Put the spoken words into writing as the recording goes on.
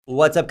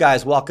What's up,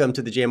 guys? Welcome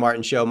to the Jay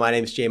Martin Show. My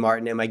name is Jay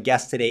Martin, and my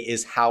guest today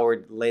is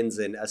Howard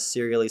Lindzon, a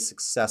serially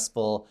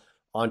successful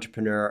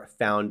entrepreneur,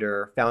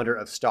 founder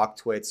of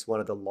StockTwits, one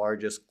of the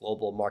largest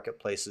global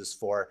marketplaces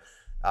for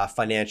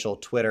financial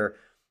Twitter.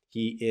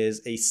 He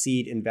is a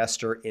seed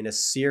investor in a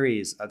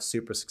series of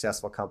super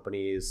successful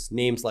companies,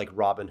 names like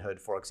Robinhood,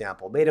 for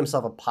example. Made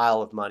himself a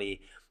pile of money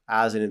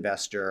as an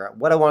investor.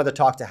 What I wanted to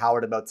talk to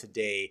Howard about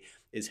today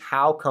is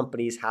how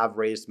companies have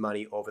raised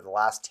money over the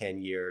last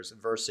 10 years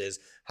versus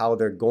how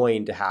they're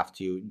going to have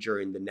to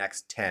during the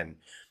next 10.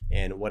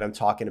 And what I'm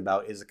talking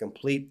about is a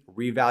complete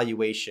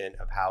revaluation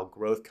of how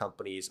growth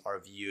companies are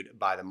viewed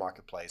by the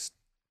marketplace.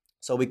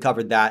 So we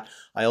covered that.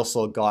 I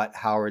also got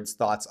Howard's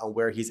thoughts on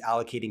where he's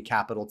allocating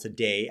capital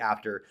today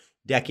after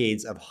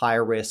decades of high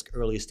risk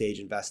early stage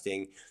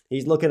investing.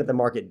 He's looking at the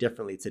market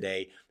differently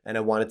today. And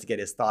I wanted to get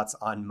his thoughts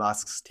on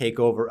Musk's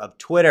takeover of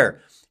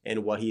Twitter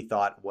and what he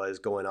thought was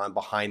going on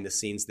behind the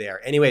scenes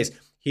there. Anyways,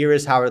 here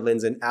is Howard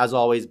Lindzon. As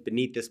always,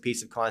 beneath this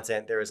piece of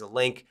content, there is a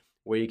link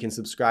where you can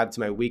subscribe to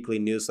my weekly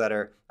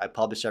newsletter. I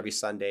publish every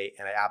Sunday,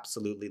 and I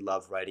absolutely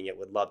love writing it.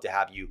 Would love to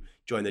have you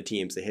join the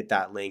team. So hit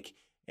that link,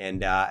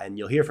 and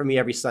you'll hear from me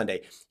every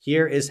Sunday.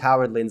 Here is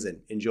Howard Lindzon.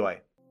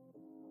 Enjoy.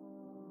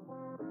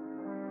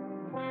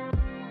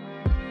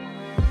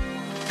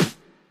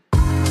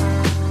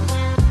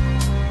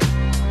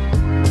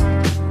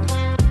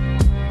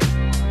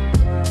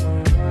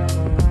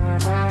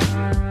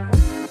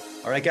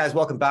 All right, guys,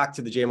 welcome back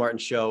to the Jay Martin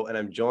Show, and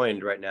I'm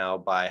joined right now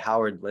by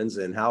Howard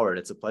Lindzon. Howard,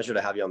 it's a pleasure to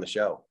have you on the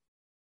show.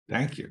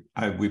 Thank you.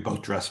 We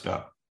both dressed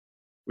up.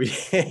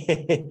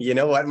 You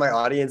know what? My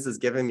audience is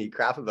giving me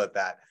crap about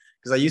that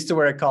because I used to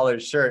wear a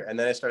collared shirt, and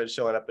then I started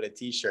showing up in a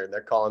t-shirt, and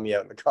they're calling me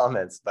out in the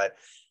comments. But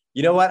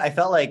you know what? I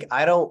felt like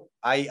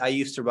I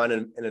used to run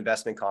an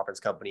investment conference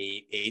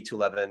company, 8 to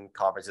 11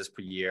 conferences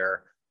per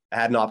year. I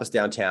had an office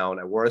downtown.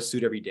 I wore a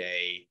suit every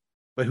day.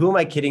 But who am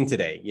I kidding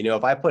today? You know,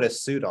 if I put a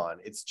suit on,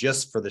 it's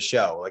just for the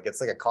show. Like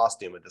it's like a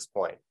costume at this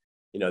point.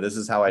 You know, this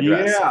is how I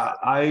dress. Yeah,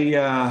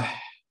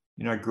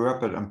 I grew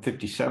up I'm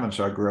 57,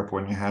 so I grew up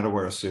when you had to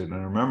wear a suit. And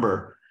I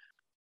remember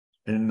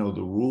I didn't know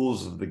the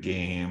rules of the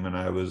game. And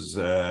I was,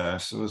 so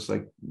it was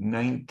like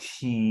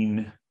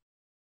it's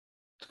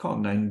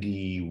called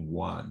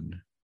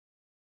 91.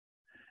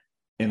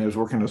 And I was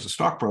working as a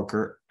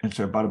stockbroker. And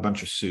so I bought a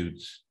bunch of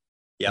suits.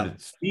 Yeah.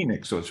 It's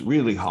Phoenix, so it's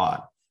really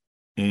hot.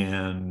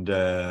 And,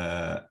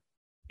 so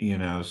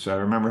I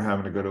remember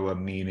having to go to a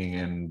meeting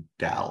in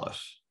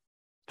Dallas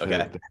to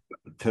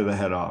the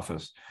head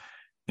office.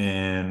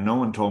 And no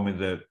one told me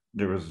that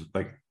there was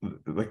like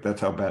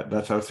that's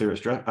how serious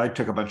dress. I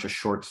took a bunch of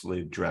short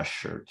sleeve dress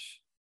shirts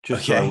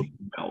just so I wouldn't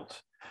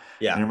melt.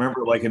 Yeah. And I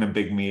remember like in a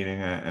big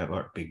meeting,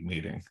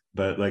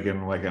 but like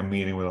in like a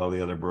meeting with all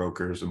the other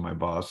brokers and my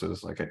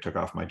bosses, like I took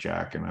off my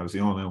jacket and I was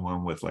the only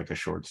one with like a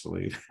short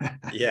sleeve.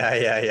 Yeah.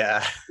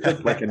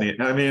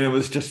 It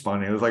was just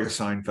funny. It was like a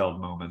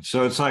Seinfeld moment.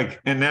 So it's like,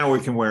 and now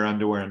we can wear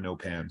underwear and no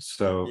pants.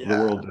 So the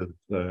world is,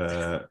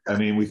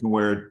 we can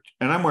wear,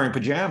 and I'm wearing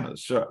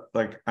pajamas. So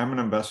like I'm an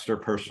investor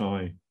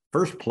personally.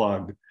 First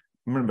plug,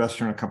 I'm an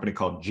investor in a company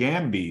called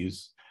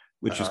Jambies,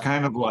 which is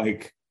kind of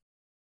like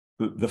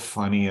the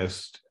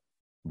funniest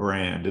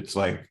brand. It's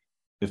like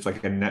a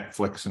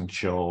Netflix and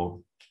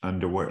chill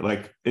underwear.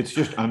 Like it's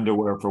just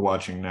underwear for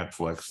watching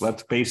Netflix.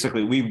 That's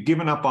basically, we've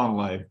given up on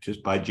life,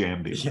 just buy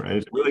Jambies, right?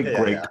 It's a really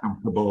great,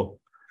 comfortable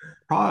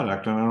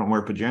product. And I don't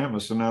wear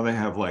pajamas. So now they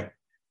have like,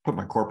 put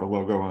my corporate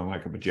logo on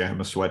like a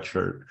pajama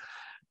sweatshirt.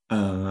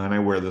 And I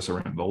wear this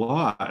around a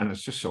lot and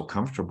it's just so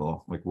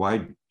comfortable. Like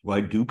why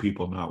do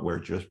people not wear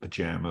just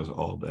pajamas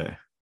all day?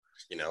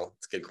 You know,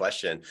 it's a good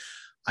question.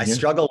 I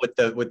struggle with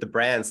the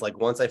brands. Like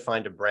once I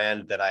find a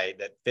brand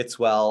that fits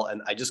well,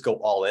 and I just go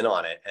all in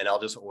on it, and I'll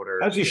just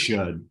order. As you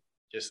should.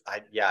 It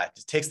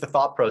just takes the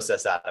thought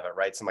process out of it,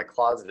 right? So my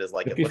closet is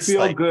like, if you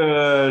feel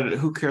good,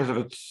 who cares if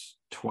it's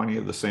 20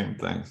 of the same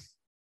thing?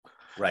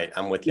 Right,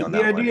 I'm with you on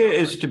that. The idea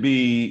is to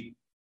be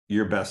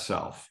your best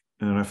self,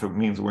 and if it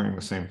means wearing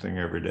the same thing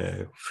every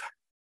day,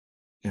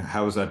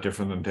 how is that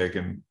different than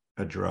taking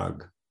a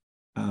drug?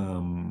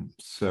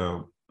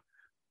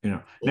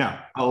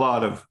 Now a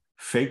lot of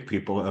fake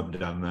people have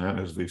done that,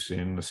 as we've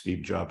seen, the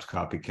Steve Jobs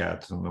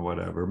copycats and the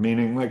whatever,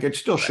 meaning like it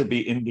still should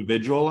be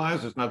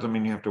individualized. It's not to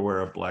mean you have to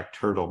wear a black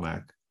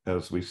turtleneck,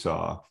 as we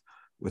saw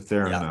with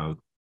Theranos.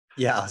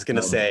 Yeah, I was going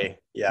to say,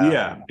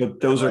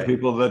 but those are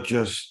people that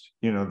just,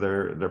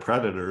 they're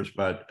predators.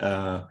 But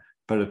at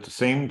the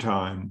same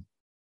time,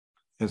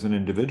 as an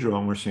individual,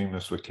 and we're seeing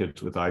this with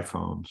kids with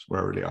iPhones, we're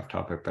already off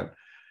topic, but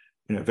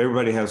if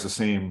everybody has the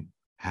same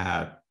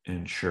hat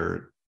and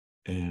shirt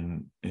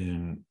in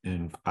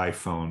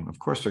iPhone, of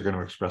course they're going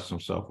to express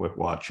themselves with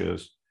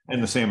watches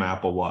and the same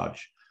Apple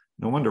Watch.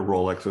 No wonder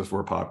Rolexes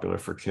were popular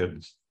for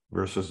kids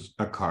versus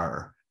a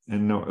car,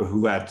 and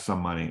who had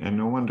some money, and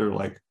no wonder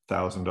like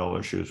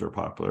 $1,000 shoes were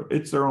popular.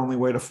 It's their only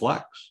way to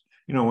flex.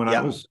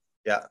 I was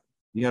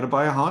you had to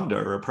buy a Honda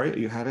or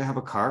you had to have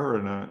a car,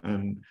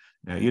 and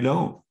you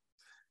don't.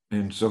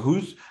 And so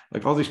who's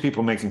like all these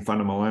people making fun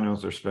of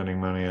millennials, they're spending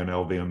money on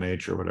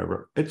LVMH or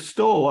whatever. It's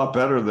still a lot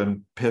better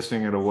than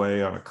pissing it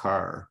away on a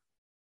car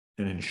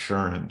and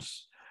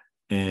insurance.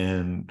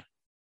 And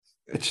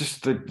it's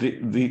just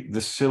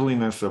the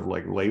silliness of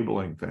like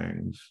labeling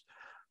things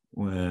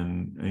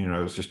when, you know,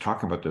 I was just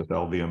talking about this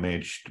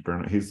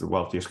LVMH, he's the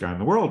wealthiest guy in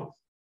the world.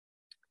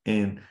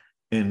 And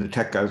the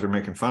tech guys are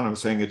making fun of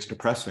saying it's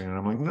depressing. And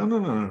I'm like, no, no,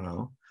 no, no,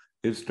 no.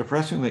 It's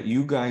depressing that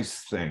you guys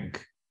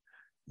think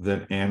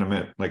that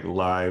animate, like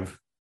live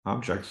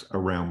objects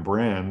around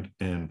brand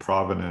and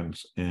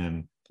provenance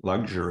and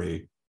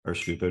luxury are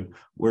stupid.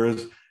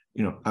 Whereas,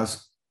 you know,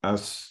 us,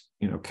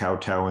 you know,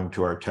 kowtowing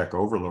to our tech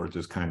overlords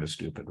is kind of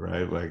stupid,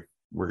 right? Like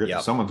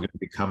someone's going to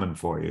be coming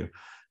for you.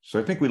 So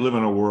I think we live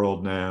in a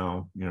world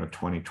now, you know,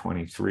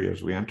 2023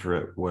 as we enter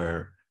it,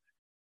 where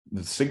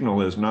the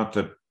signal is not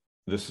that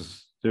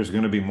there's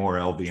going to be more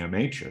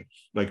LVMHs.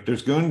 Like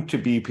there's going to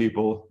be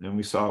people, and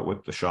we saw it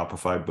with the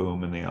Shopify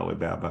boom and the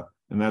Alibaba,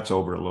 and that's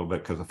over a little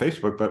bit because of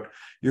Facebook, but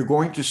you're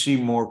going to see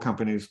more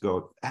companies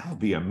go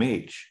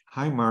LVMH,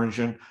 high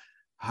margin,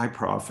 high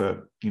profit,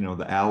 you know,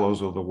 the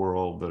Aloes of the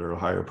world that are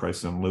higher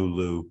price than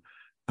Lulu,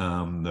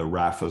 the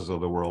Rafas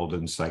of the world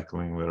in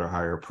cycling that are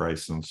higher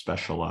priced and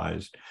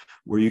specialized,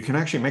 where you can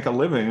actually make a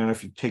living. And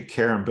if you take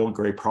care and build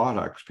great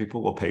products,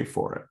 people will pay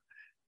for it.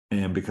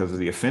 And because of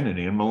the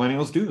affinity, and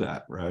millennials do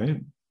that, right?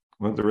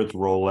 Whether it's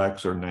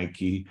Rolex or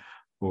Nike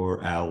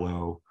or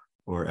Alo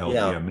or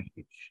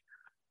LVMH,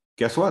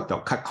 guess what? They'll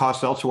cut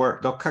costs elsewhere.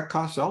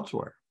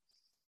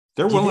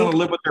 They're willing to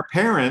live with their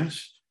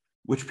parents,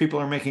 which people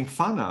are making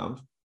fun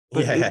of.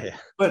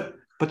 But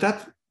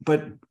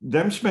but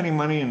them spending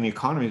money in the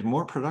economy is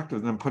more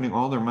productive than putting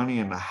all their money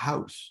in the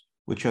house,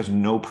 which has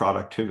no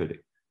productivity,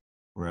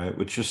 right?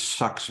 Which just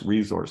sucks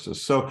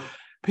resources. So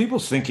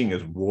people's thinking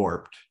is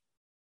warped.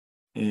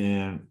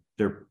 And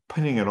they're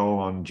putting it all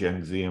on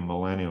Gen Z and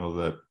millennial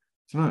that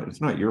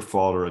it's not your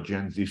fault or a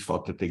Gen Z's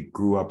fault that they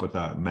grew up with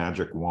a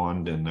magic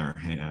wand in their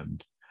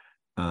hand,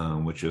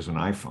 which is an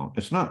iPhone.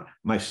 It's not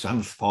my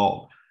son's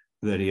fault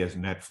that he has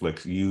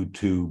Netflix,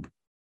 YouTube.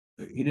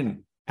 He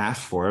didn't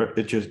ask for it.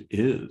 It just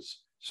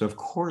is. So of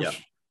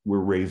course we're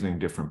raising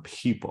different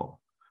people.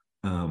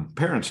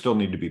 Parents still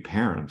need to be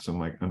parents and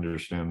like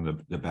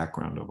understand the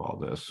background of all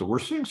this. So we're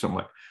seeing some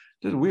like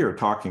this. We are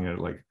talking at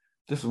like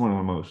this is one of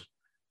the most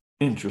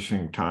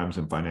interesting times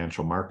in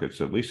financial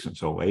markets, at least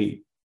since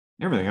 '08.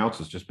 Everything else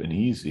has just been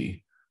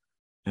easy.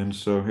 And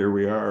so here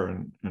we are,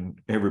 and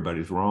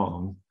everybody's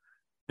wrong.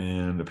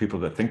 And the people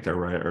that think they're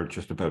right are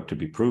just about to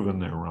be proven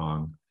they're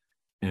wrong.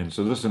 And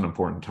so this is an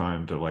important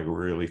time to like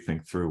really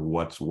think through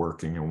what's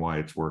working and why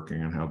it's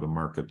working and how the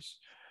markets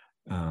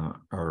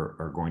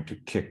are going to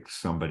kick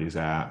somebody's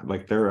ass.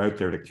 Like they're out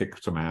there to kick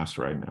some ass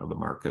right now, the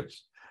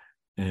markets.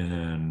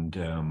 And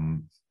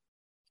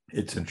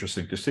it's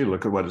interesting to see.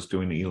 Look at what it's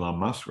doing to Elon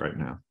Musk right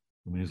now.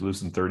 I mean, he's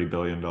losing $30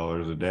 billion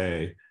a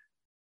day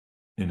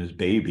in his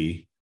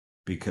baby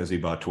because he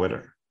bought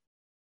Twitter.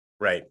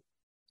 Right.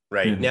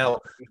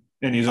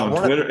 And he's on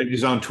Twitter.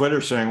 He's on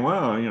Twitter saying,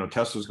 "Well, you know,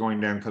 Tesla's going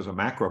down because of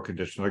macro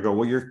conditions." I go,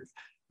 "Well,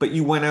 but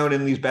you went out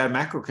in these bad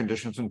macro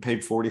conditions and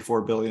paid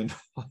 $44 billion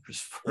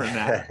for an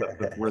asset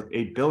that's worth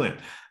 $8 billion.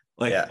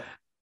 Like,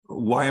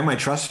 why am I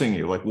trusting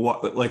you? Like,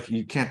 what? Like,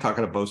 you can't talk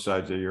out of both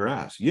sides of your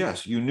ass.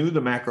 Yes, you knew the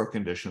macro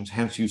conditions,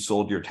 hence you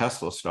sold your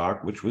Tesla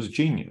stock, which was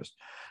genius.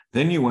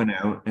 Then you went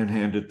out and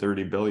handed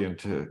 $30 billion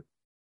to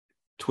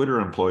Twitter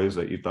employees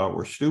that you thought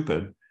were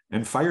stupid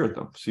and fired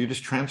them. So you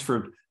just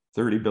transferred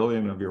 $30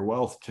 billion of your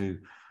wealth to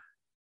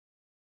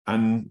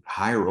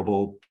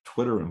unhirable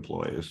Twitter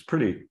employees.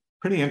 Pretty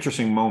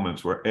interesting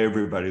moments where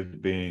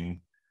the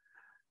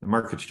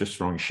market's just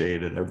throwing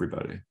shade at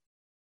everybody.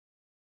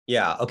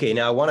 Yeah. Okay.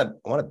 Now I want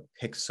to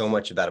pick so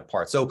much of that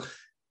apart. So,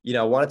 you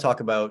know, I want to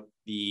talk about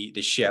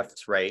the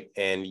shift, right?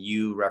 And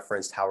you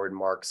referenced Howard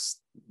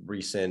Marks'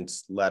 recent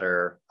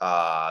letter,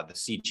 the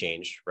sea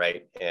change,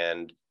 right?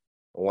 And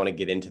I want to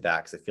get into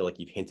that because I feel like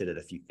you've hinted at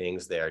a few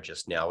things there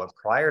just now. But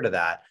prior to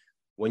that,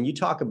 when you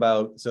talk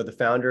about, so the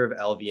founder of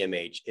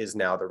LVMH is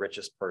now the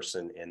richest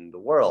person in the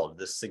world.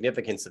 The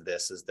significance of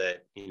this is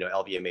that, you know,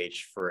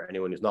 LVMH, for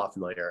anyone who's not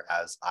familiar,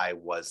 as I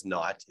was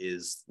not,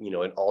 is, you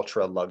know, an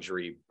ultra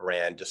luxury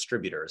brand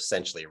distributor,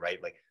 essentially,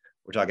 right? Like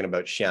we're talking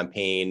about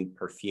champagne,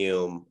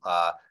 perfume,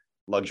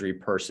 luxury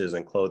purses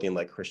and clothing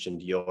like Christian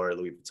Dior,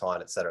 Louis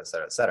Vuitton, et cetera, et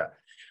cetera, et cetera.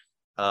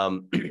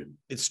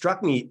 It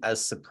struck me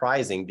as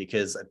surprising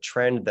because a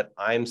trend that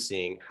I'm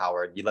seeing,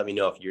 Howard, you let me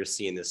know if you're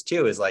seeing this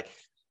too, is like,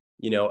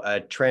 you know, a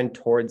trend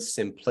towards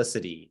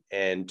simplicity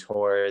and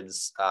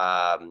towards,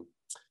 I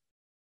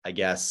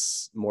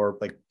guess, more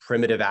like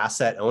primitive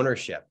asset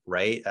ownership,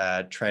 right?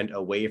 A trend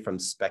away from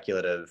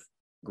speculative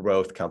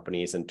growth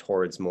companies and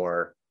towards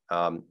more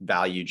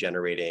value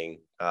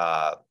generating,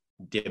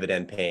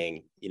 dividend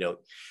paying, you know.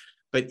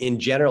 But in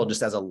general,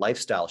 just as a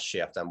lifestyle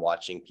shift, I'm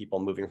watching people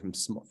moving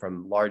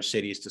from large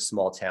cities to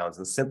small towns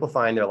and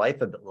simplifying their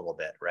life a little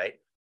bit, right?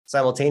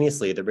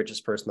 Simultaneously, the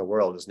richest person in the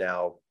world is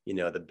now, you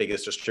know, the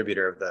biggest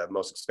distributor of the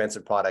most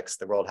expensive products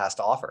the world has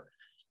to offer.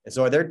 And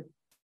so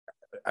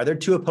Are there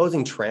two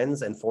opposing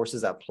trends and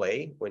forces at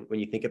play when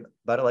you think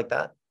about it like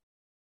that?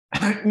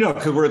 No,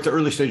 because we're at the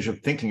early stage of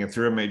thinking it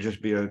through. It may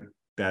just be a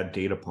bad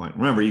data point.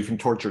 Remember, you can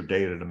torture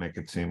data to make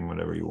it seem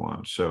whatever you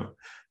want. So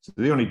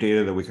the only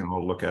data that we can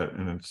all look at,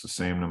 and it's the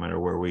same no matter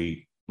where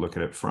we look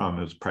at it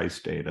from, is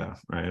price data,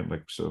 right?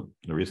 Like, so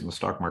the reason the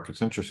stock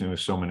market's interesting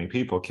with so many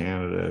people,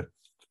 Canada,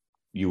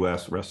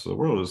 US, the rest of the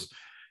world, is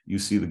you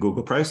see the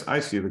Google price, I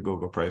see the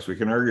Google price. We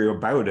can argue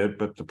about it,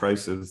 but the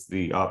price is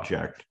the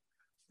object,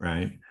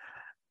 right?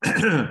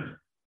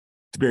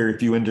 Very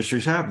few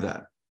industries have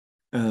that.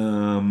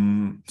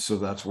 So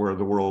that's where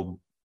the world,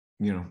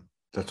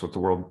 that's what the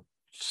world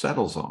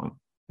settles on.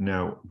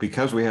 Now,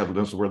 because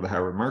this is where the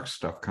Howard Marks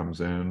stuff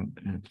comes in,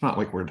 and it's not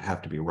like we'd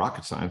have to be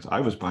rocket science.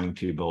 I was buying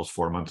T-bills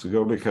 4 months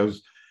ago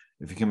because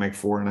if you can make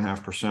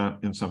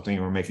 4.5% in something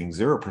you were making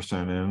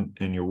 0% in,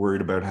 and you're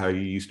worried about how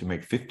you used to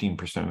make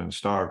 15% in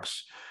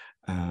stocks,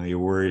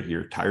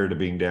 you're tired of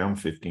being down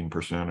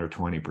 15% or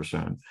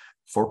 20%.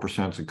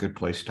 4% is a good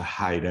place to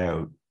hide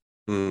out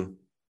and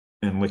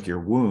lick your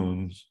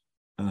wounds.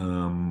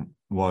 While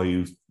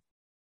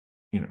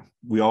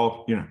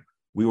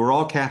we were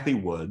all Kathy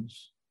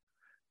Woods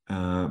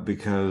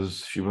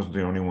because she wasn't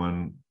the only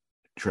one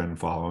trend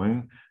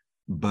following,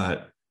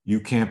 but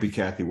you can't be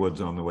Kathy Woods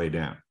on the way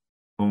down.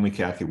 Only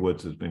Kathy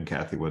Woods has been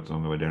Kathy Woods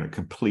on the way down. A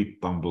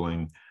complete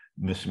bumbling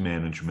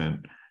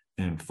mismanagement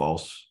and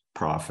false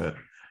profit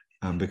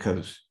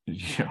because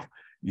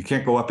you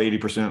can't go up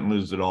 80% and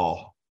lose it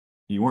all.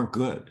 You weren't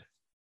good,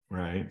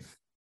 right?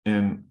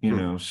 And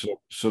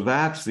so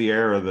that's the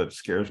era that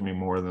scares me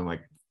more than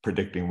like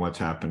predicting what's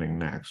happening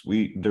next.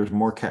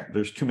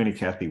 There's too many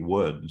Kathy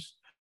Woods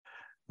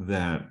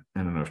that, I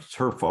don't know if it's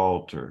her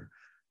fault or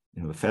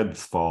the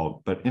Fed's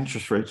fault, but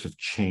interest rates have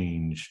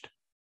changed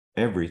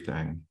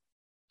everything.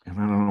 And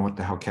I don't know what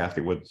the hell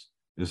Kathy Woods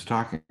is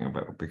talking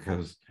about,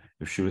 because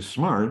if she was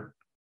smart,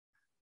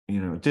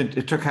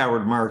 it took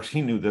Howard Marks,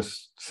 he knew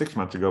this 6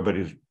 months ago, but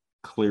he's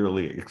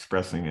clearly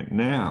expressing it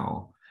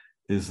now,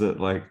 is that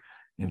like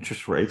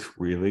interest rates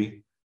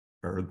really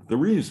are the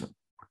reason.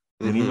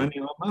 And even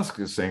Elon Musk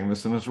is saying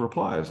this in his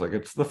replies, like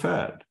it's the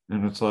Fed.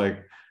 And it's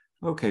like,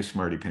 okay,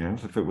 smarty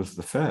pants, if it was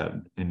the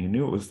Fed and you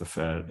knew it was the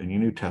Fed and you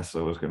knew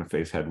Tesla was going to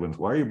face headwinds,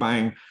 why are you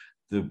buying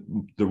the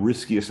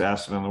riskiest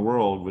asset in the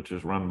world, which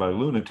is run by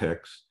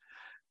lunatics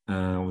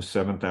with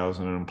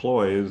 7,000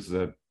 employees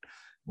that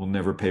will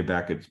never pay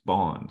back its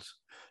bonds?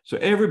 So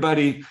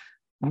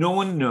no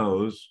one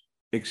knows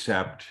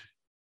except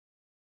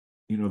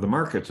the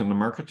markets, and the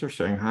markets are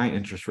saying high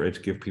interest rates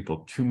give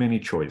people too many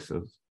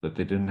choices that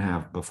they didn't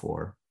have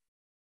before,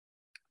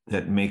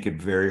 that make it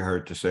very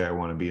hard to say I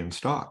want to be in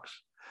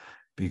stocks,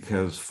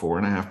 because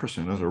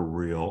 4.5% is a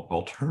real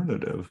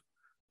alternative,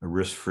 a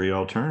risk-free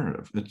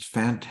alternative. It's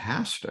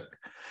fantastic.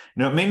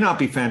 Now, it may not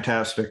be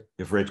fantastic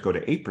if rates go to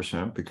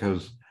 8%,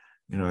 because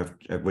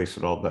I've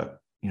wasted all that.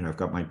 I've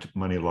got my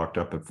money locked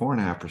up at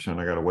 4.5%.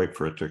 I got to wait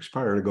for it to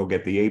expire to go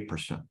get the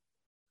 8%.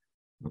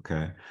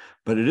 Okay.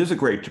 But it is a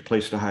great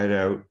place to hide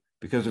out,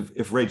 because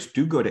if rates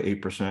do go to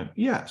 8%,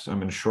 yes,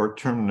 I'm in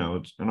short-term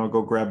notes and I'll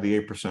go grab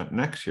the 8%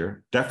 next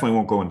year. Definitely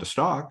won't go into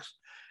stocks.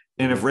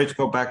 And if rates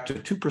go back to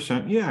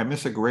 2%, yeah, I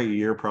miss a great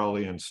year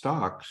probably in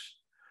stocks,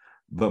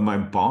 but my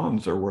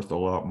bonds are worth a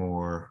lot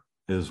more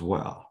as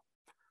well.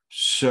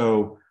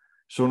 So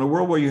in a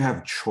world where you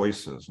have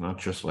choices, not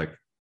just like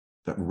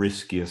the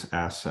riskiest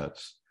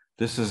assets,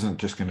 this isn't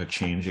just going to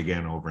change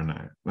again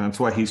overnight. That's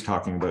why he's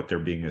talking about there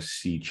being a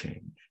sea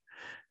change.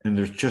 And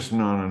there's just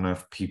not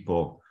enough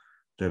people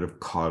that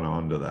have caught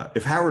on to that.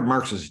 If Howard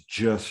Marks is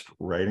just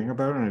writing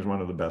about it and he's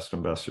one of the best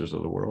investors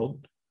of the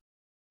world,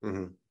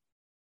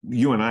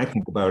 you and I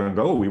think about it and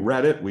go, oh, we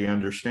read it, we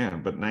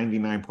understand. But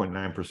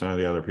 99.9% of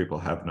the other people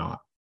have not.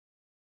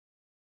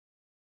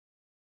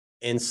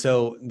 And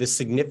so the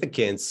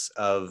significance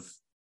of,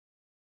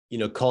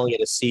 calling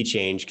it a sea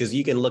change, because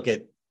you can look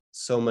at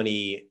so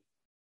many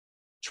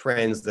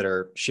trends that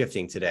are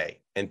shifting today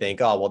and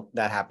think, oh, well,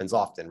 that happens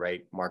often,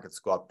 right? Markets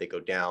go up, they go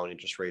down,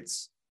 interest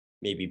rates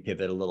maybe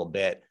pivot a little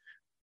bit.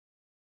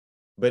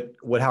 But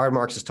what Howard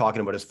Marks is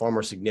talking about is far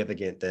more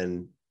significant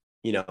than,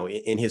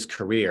 in his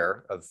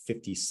career of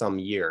 50 some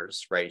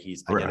years, right?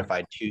 He's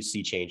identified two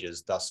sea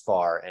changes thus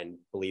far and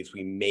believes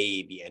we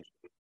may be entering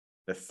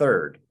the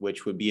third,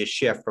 which would be a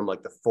shift from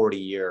like the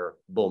 40-year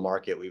bull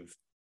market we've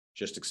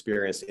just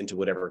experienced into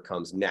whatever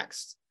comes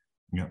next.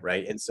 Yeah.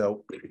 Right. And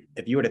so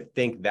if you were to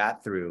think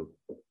that through,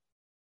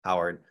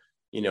 Howard,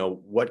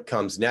 what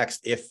comes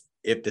next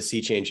if the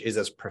sea change is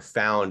as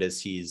profound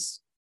as he's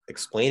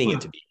explaining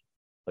it to be?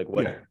 Like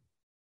what? Yeah.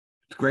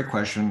 It's a great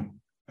question.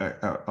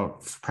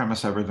 I'll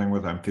premise everything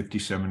with I'm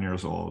 57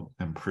 years old.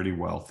 I'm pretty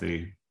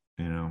wealthy,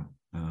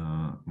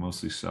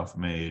 mostly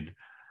self-made.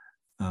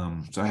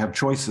 So I have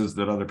choices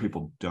that other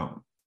people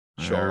don't.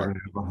 Sure. I already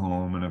have a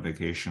home and a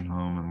vacation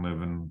home and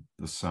live in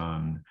the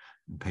sun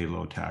and pay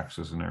low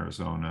taxes in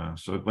Arizona.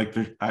 So like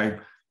you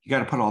got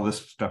to put all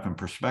this stuff in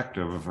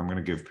perspective if I'm going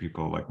to give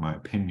people like my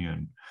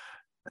opinion.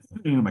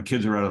 My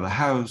kids are out of the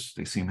house.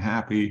 They seem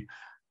happy.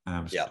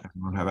 I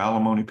don't have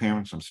alimony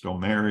payments. I'm still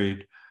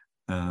married.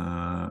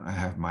 I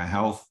have my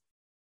health,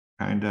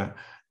 kind of,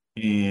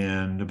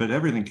 but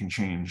everything can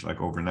change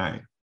like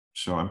overnight.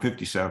 So I'm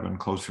 57,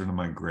 closer to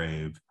my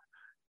grave,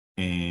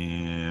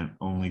 and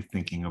only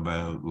thinking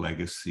about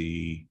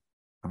legacy.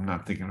 I'm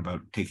not thinking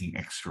about taking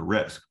extra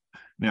risk.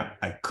 Now,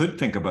 I could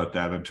think about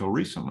that until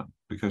recently,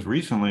 because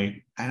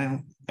recently I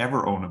didn't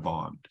ever own a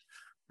bond.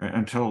 Right?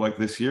 Until like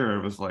this year,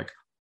 it was like,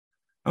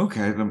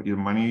 okay, the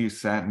money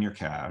sat in your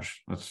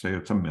cash. Let's say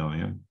it's 1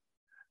 million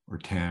or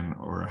 10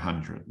 or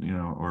 100,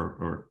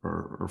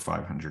 or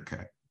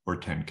 500K or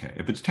 10K.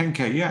 If it's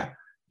 10K, yeah,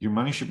 your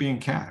money should be in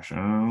cash. I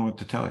don't know what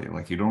to tell you.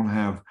 Like, you don't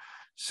have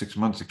 6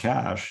 months of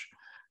cash.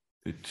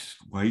 It's,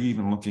 why are you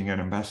even looking at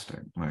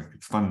investing? Like,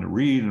 it's fun to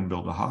read and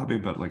build a hobby,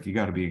 but like, you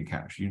got to be in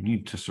cash. You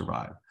need to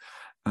survive.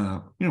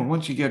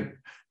 Once you get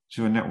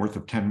to a net worth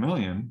of 10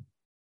 million,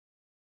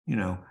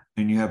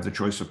 and you have the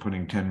choice of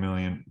putting 10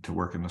 million to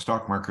work in the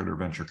stock market or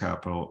venture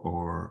capital,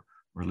 or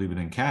leave it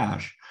in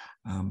cash.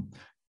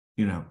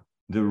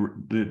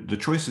 The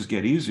choices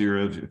get easier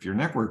if your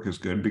network is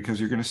good, because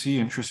you're going to see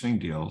interesting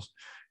deals,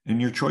 and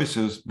your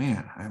choices,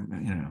 man,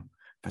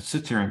 if I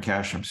sit there in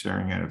cash, I'm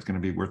staring at it, it's going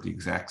to be worth the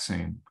exact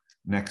same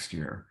next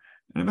year.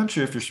 And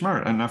eventually, if you're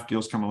smart, enough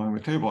deals come along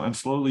the table, and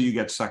slowly you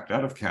get sucked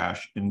out of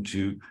cash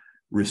into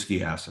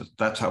risky assets.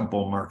 That's how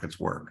bull markets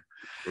work.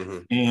 Mm-hmm.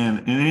 And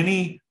in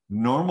any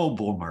normal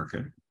bull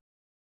market,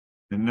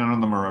 and none of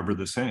them are ever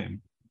the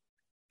same,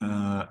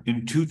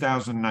 in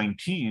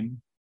 2019,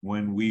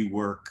 when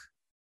WeWork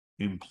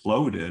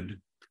imploded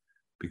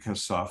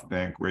because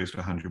SoftBank raised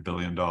 $100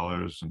 billion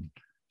and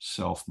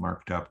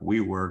self-marked up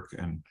WeWork,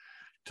 and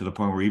to the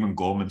point where even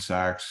Goldman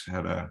Sachs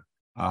had a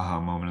aha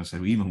moment and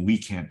said, even we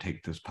can't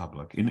take this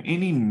public. In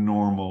any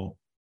normal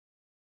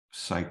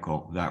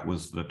cycle, that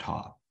was the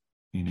top.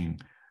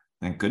 Meaning,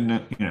 thank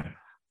goodness,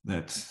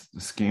 that's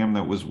the scam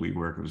that was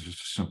WeWork. It was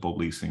just a simple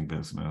leasing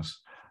business.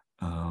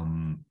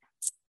 And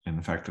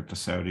the fact that the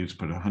Saudis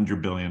put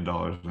 $100 billion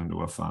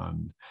into a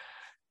fund,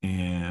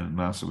 and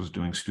Massa was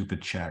doing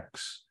stupid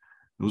checks.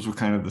 Those were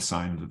kind of the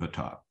signs of the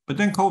top. But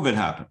then COVID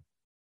happened,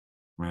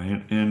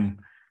 right? And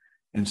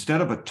instead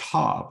of a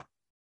top,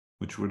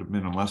 which would have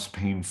been a less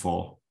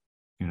painful,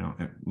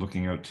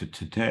 looking out to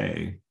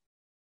today,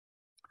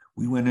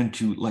 we went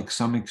into like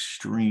some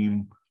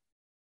extreme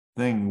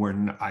thing where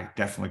I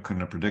definitely couldn't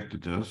have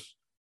predicted this.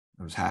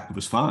 It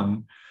was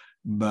fun,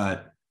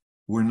 but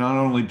where not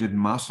only did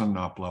Massa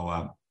not blow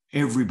up,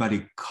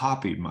 everybody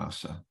copied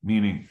Massa,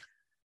 meaning,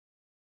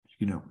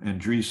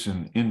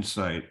 Andreessen,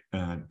 Insight,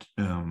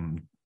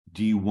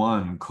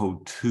 D1,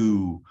 Code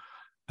 2,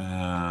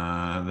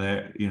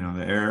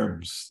 the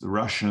Arabs, the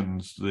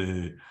Russians,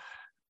 the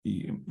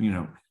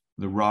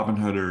Robin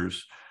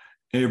Hooders,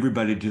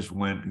 everybody just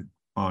went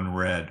on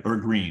red or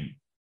green,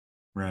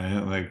 right?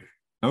 Like,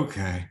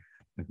 okay,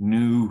 like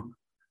new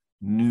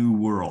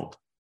world,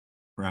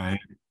 right?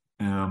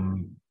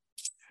 And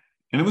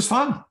it was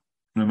fun.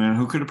 I mean,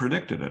 who could have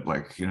predicted it?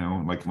 Like,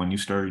 like when you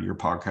started your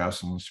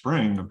podcast in the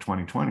spring of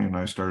 2020, and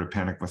I started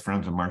Panic with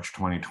Friends in March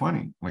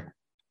 2020, like,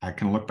 I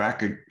can look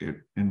back at it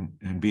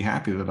and be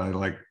happy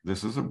that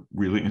this is a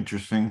really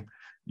interesting,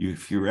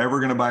 if you're ever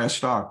going to buy a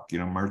stock,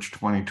 March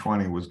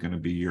 2020 was going to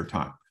be your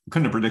time. I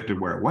couldn't have predicted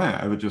where it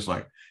went. I was just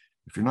like,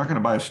 if you're not going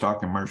to buy a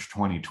stock in March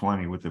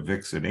 2020 with the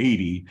VIX at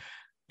 80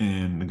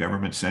 and the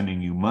government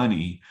sending you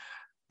money,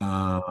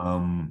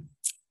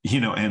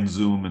 and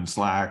Zoom and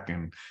Slack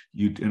and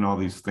all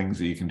these things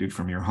that you can do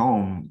from your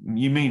home,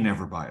 you may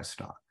never buy a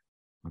stock.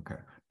 Okay.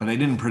 But I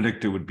didn't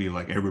predict it would be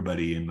like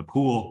everybody in the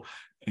pool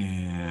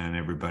and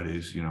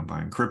everybody's,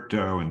 buying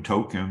crypto and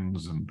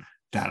tokens, and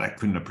that I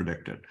couldn't have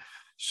predicted.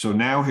 So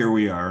now here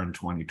we are in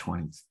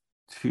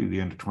 2022,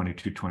 the end of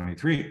 22,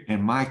 23,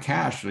 and my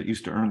cash that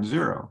used to earn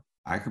zero,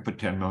 I could put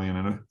 10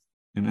 million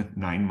in a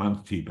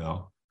 9-month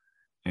T-bill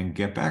and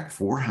get back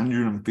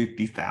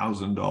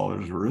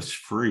 $450,000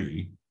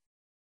 risk-free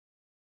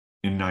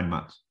in 9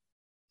 months.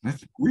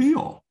 That's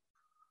real.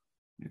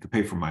 It could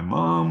pay for my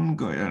mom,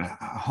 go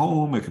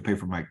home. It could pay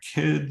for my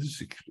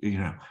kids.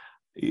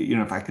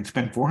 If I could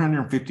spend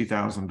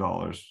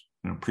 $450,000,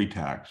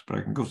 pre-tax, but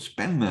I can go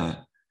spend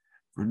that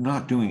for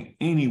not doing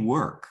any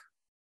work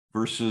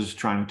versus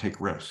trying to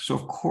take risks. So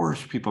of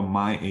course, people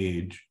my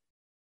age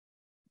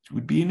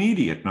would be an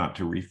idiot not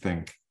to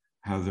rethink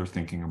how they're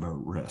thinking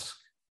about risk.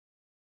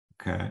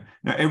 Okay.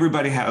 Now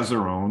everybody has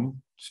their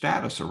own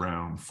status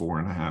around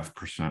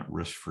 4.5%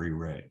 risk-free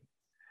rate.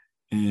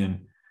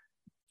 And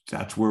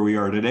that's where we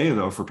are today,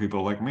 though, for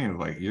people like me.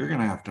 Like, you're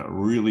going to have to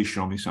really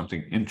show me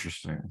something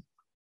interesting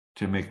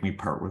to make me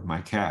part with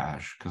my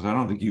cash, because I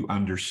don't think you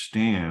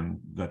understand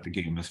that the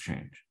game has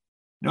changed.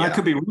 Now, I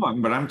could be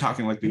wrong, but I'm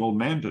talking like the old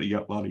man to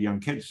a lot of young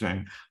kids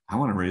saying, I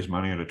want to raise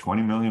money at a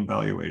 20 million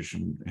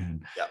valuation,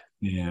 and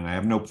I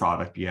have no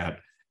product yet,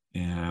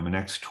 and I'm an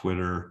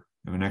ex-Twitter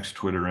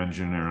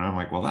engineer. And I'm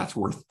like, well, that's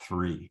worth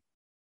 3.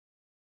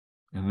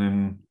 And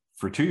then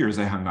for 2 years,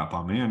 they hung up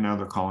on me, and now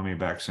they're calling me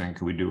back saying,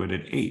 "Could we do it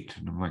at 8?"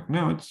 And I'm like,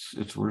 "No,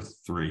 it's worth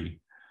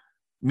 3."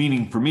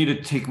 Meaning, for me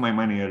to take my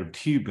money out of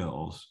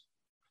T-bills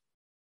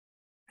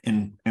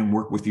and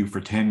work with you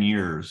for 10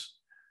 years,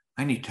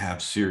 I need to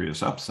have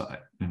serious upside.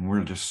 And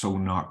we're just so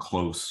not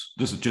close.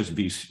 This is just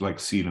VC, like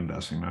seed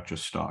investing, not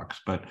just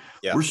stocks, but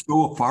Yeah. we're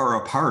so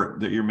far apart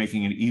that you're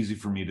making it easy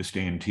for me to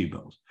stay in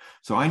T-bills.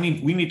 So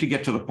we need to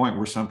get to the point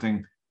where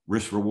something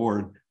risk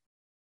reward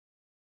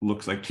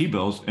looks like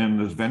T-bills, and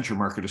the venture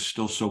market is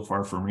still so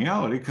far from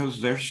reality because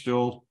they're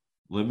still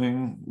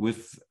living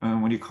with,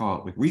 what do you call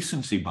it? Like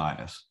recency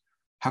bias.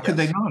 How could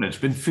they not? It's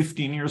been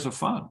 15 years of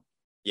fun.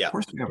 Yeah. Of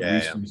course we have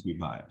recency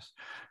bias.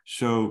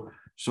 So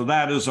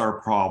that is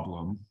our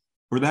problem,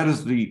 or that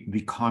is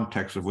the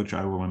context of which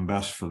I will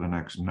invest for the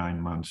next 9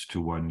 months to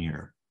 1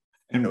 year.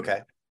 And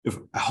if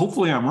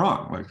hopefully I'm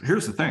wrong, like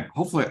here's the thing,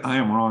 hopefully I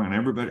am wrong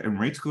and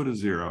rates go to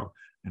zero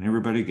and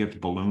everybody gets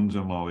balloons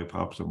and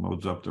lollipops and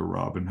loads up their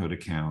Robinhood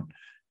account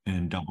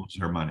and doubles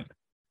their money.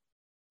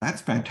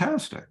 That's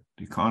fantastic.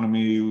 The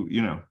economy,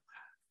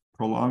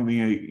 prolong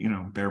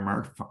the, bear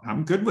market.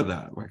 I'm good with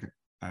that. Like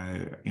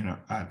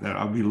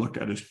I'll be looked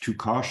at as too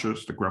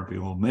cautious, the grumpy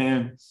old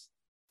man,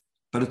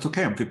 but it's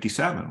okay. I'm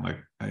 57. Like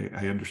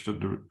I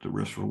understood the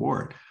risk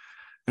reward.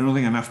 I don't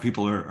think enough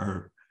people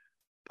are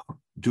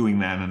doing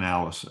that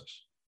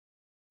analysis.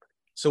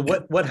 So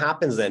what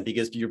happens then?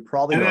 Because you're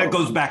probably and that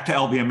goes back to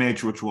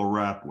LVMH, which we'll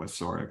wrap with.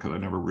 Sorry, because I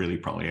never really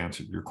probably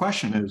answered your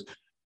question. Is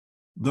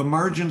the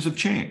margins have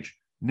changed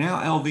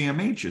now?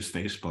 LVMH is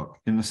Facebook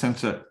in the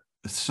sense that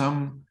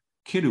some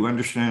kid who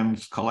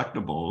understands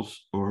collectibles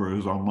or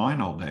is online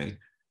all day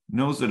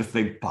knows that if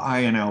they buy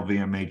an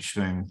LVMH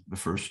thing the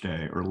first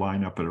day or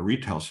line up at a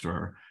retail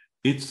store,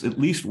 it's at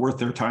least worth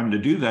their time to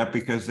do that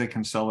because they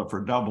can sell it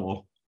for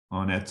double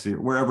on Etsy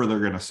or wherever they're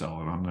going to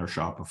sell it on their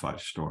Shopify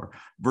store,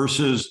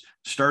 versus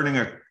starting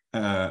a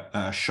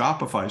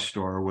Shopify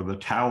store with a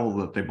towel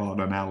that they bought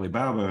on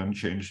Alibaba and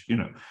changed,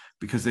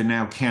 because they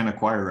now can't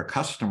acquire a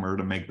customer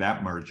to make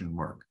that margin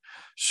work.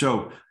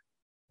 So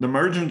the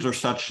margins are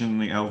such in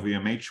the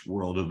LVMH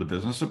world of the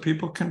business that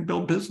people can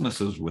build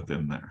businesses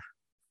within there.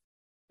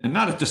 And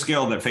not at the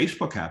scale that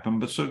Facebook happened,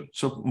 but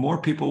so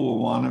more people will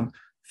want to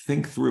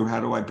think through,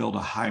 how do I build a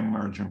high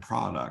margin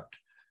product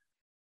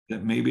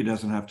that maybe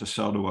doesn't have to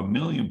sell to 1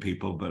 million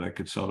people, but I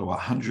could sell to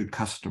 100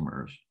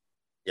 customers.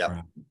 Yeah.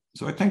 Right?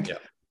 So I think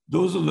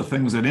those are the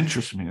things that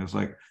interest me, is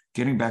like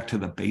getting back to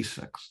the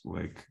basics.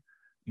 Like,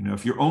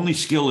 if your only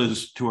skill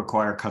is to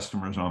acquire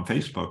customers on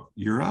Facebook,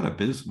 you're out of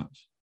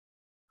business.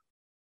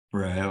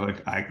 Right?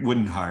 Like I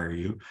wouldn't hire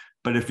you.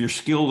 But if your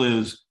skill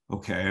is,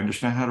 okay, I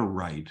understand how to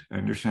write, I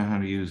understand how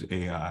to use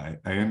AI,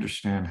 I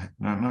understand,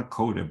 not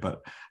code it,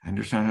 but I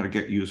understand how to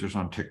get users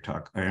on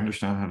TikTok, I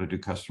understand how to do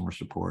customer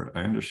support,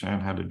 I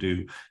understand how to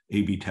do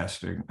A/B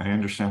testing, I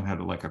understand how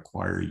to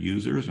acquire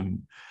users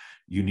in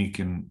unique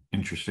and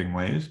interesting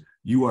ways,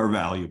 you are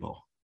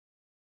valuable.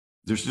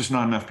 There's just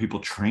not enough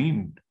people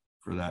trained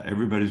for that.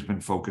 Everybody's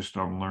been focused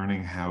on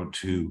learning how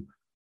to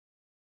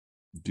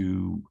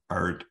do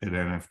art at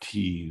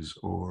NFTs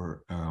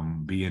or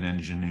be an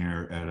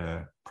engineer at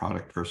a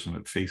product person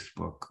at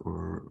Facebook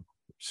or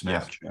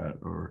Snapchat.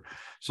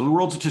 So the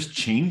world's just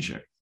changing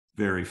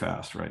very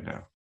fast right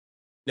now.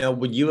 Now,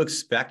 would you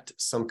expect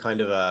some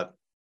kind of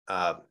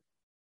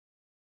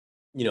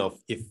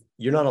if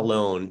you're not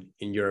alone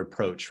in your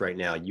approach right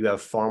now, you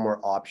have far more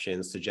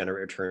options to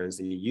generate returns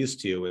than you used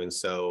to. And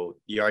so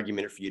the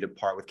argument for you to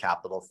part with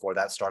capital for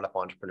that startup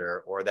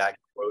entrepreneur or that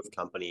growth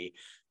company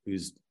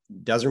who's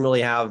doesn't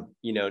really have,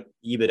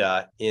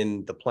 EBITDA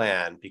in the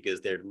plan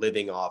because they're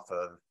living off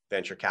of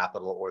venture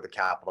capital or the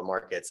capital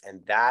markets,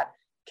 and that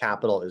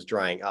capital is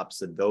drying up.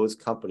 So those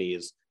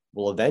companies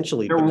will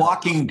eventually— they're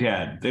walking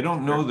dead. They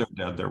don't know they're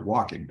dead. They're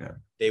walking dead.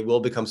 They will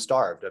become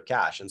starved of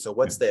cash. And so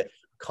what's the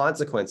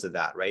consequence of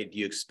that, right? Do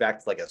you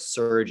expect like a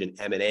surge in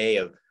M&A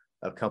of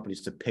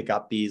companies to pick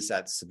up these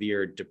at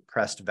severe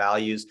depressed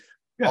values?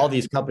 Yeah. All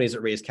these companies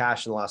that raised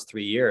cash in the last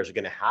 3 years are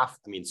going to have,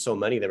 so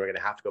many of them are going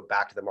to have to go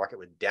back to the market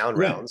with down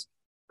rounds,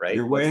 right?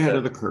 You're way ahead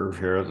of the curve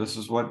here. This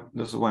is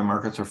why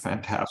markets are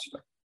fantastic.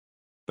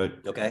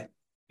 But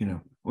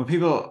when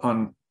people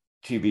on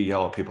TV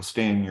yell at people,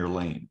 stay in your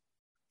lane,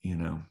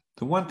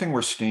 the one thing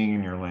where staying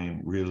in your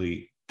lane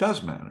really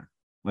does matter.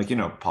 Like,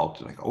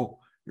 politics, oh,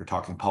 you're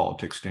talking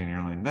politics, stay in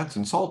your lane. That's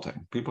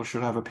insulting. People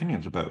should have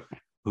opinions about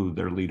who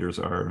their leaders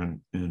are.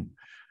 And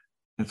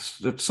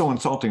it's so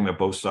insulting that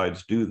both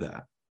sides do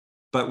that.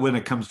 But when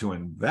it comes to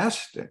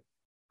investing,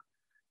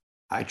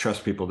 I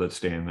trust people that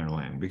stay in their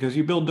lane because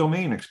you build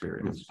domain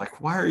experience.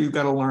 Like, why are you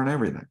got to learn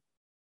everything?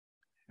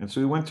 And so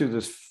we went through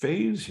this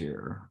phase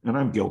here, and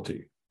I'm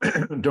guilty.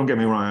 Don't get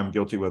me wrong, I'm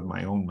guilty with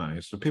my own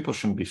money. So people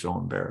shouldn't be so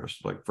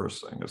embarrassed. Like,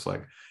 first thing, it's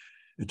like,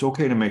 it's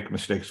okay to make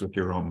mistakes with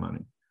your own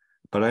money.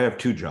 But I have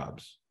two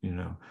jobs,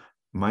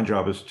 My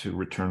job is to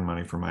return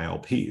money for my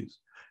LPs.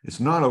 It's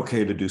not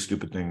okay to do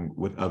stupid things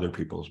with other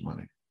people's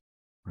money.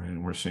 Right.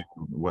 And we're seeing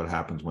what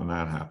happens when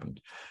that happens.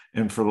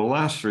 And for the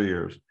last 3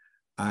 years,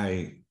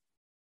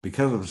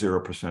 because of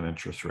 0%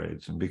 interest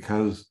rates and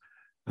because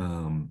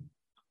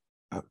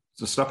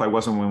the stuff I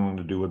wasn't willing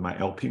to do with my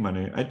LP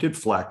money, I did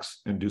flex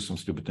and do some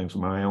stupid things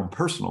with my own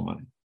personal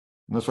money.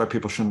 And that's why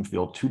people shouldn't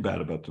feel too bad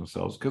about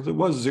themselves, because it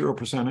was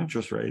 0%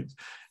 interest rates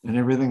and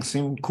everything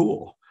seemed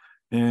cool.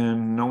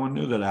 And no one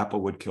knew that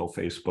Apple would kill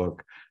Facebook,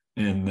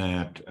 and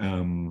that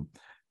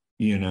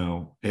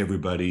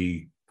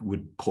everybody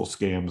would pull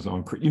scams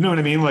on. You know what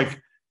I mean?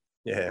 Like,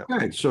 Yeah.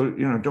 okay, so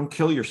don't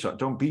kill yourself,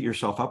 don't beat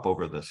yourself up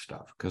over this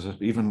stuff, because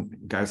even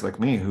guys like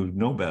me who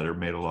know better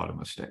made a lot of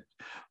mistakes.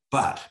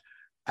 But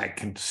I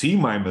can see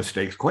my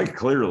mistakes quite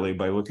clearly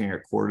by looking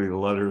at quarterly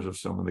letters of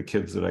some of the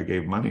kids that I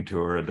gave money to,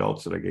 or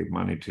adults that I gave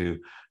money to,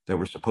 that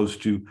were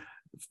supposed to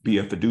be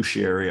a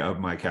fiduciary of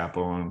my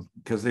capital, and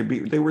because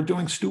they were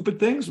doing stupid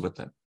things with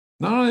it.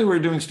 Not only were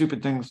they doing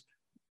stupid things,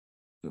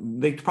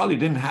 they probably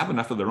didn't have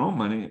enough of their own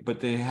money,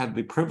 but they had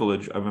the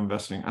privilege of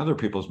investing other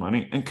people's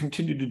money and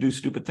continued to do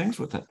stupid things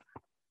with it.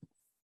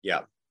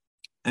 Yeah.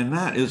 And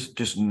that is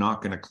just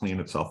not going to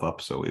clean itself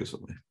up so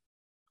easily.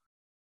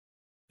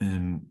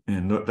 And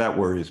that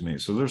worries me.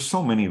 So there's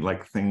so many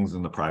like things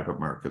in the private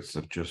markets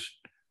that just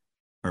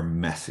are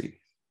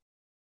messy.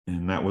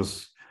 And that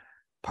was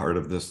part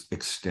of this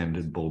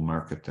extended bull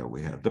market that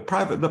we had. The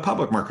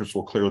public markets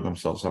will clear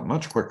themselves up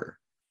much quicker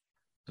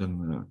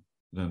than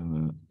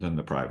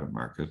the private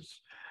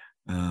markets.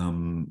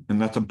 And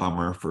that's a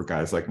bummer for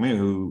guys like me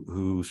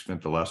who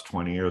spent the last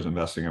 20 years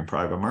investing in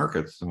private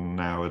markets, and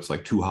now it's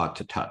like too hot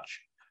to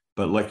touch.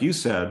 But like you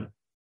said,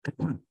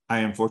 I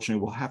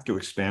unfortunately will have to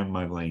expand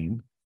my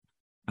lane,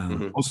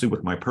 mostly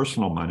with my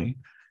personal money,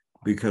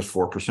 because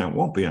 4%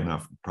 won't be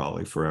enough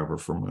probably forever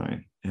for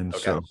mine. And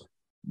so,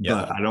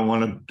 but I don't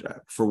want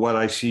to, for what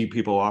I see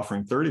people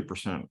offering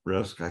 30%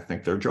 risk, I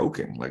think they're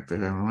joking. Like they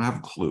don't have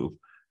a clue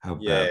how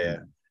bad. Yeah.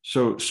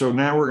 So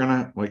now we're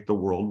gonna, like, the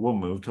world will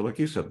move to, like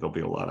you said, there'll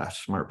be a lot of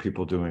smart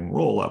people doing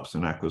roll-ups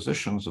and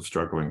acquisitions of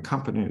struggling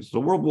companies. The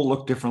world will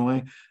look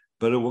differently,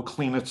 but it will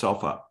clean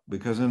itself up,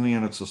 because in the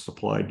end, it's a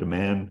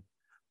supply-demand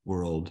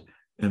world,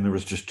 and there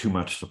was just too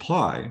much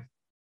supply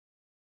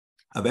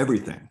of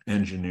everything: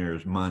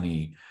 engineers,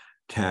 money,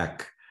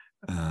 tech,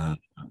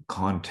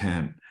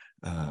 content,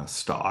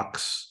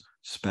 stocks,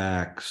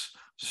 SPACs,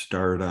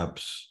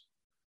 startups.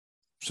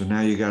 So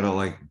now you got to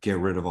like get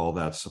rid of all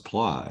that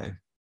supply.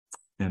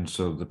 And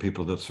so the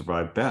people that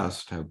survive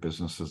best have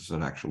businesses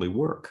that actually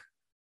work.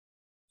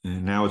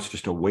 And now it's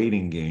just a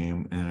waiting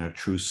game and a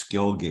true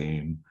skill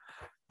game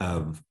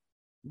of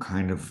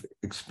kind of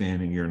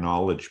expanding your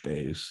knowledge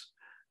base.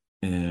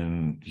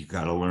 And you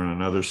got to learn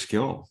another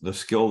skill. The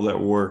skill that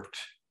worked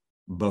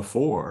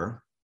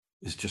before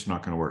is just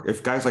not going to work.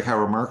 If guys like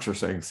Howard Marks are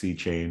saying sea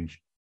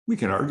change, we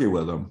can argue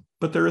with them,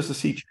 but there is a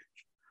sea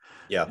change.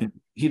 Yeah. And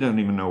he doesn't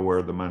even know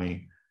where the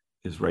money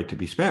is right to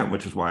be spent,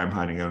 which is why I'm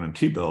hiding out in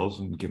T-bills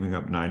and giving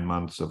up 9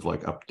 months of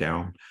like up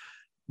down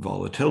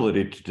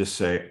volatility to just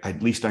say,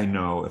 at least I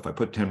know if I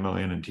put 10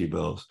 million in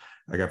T-bills,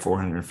 I got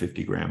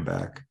 450 grand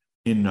back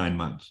in 9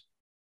 months.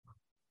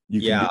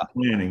 You can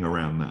do planning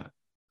around that.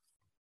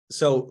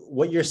 So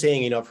what you're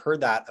saying, I've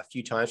heard that a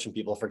few times from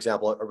people. For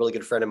example, a really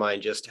good friend of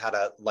mine just had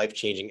a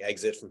life-changing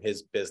exit from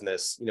his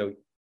business.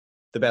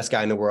 The best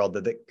guy in the world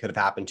that could have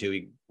happened to.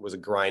 He was a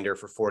grinder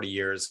for 40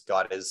 years,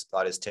 got his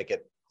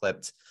ticket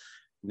clipped.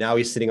 Now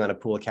he's sitting on a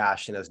pool of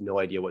cash and has no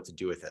idea what to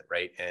do with it,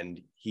 right?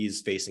 And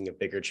he's facing a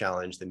bigger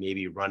challenge than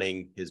maybe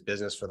running his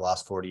business for the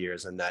last 40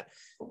 years. And that,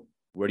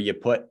 where do you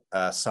put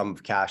a sum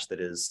of cash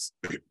that is,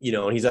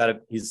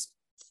 and he's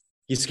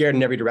scared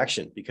in every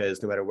direction,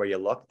 because no matter where you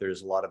look,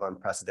 there's a lot of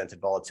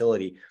unprecedented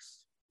volatility.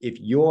 If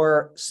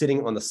you're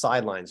sitting on the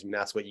sidelines, and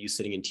that's what you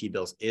sitting in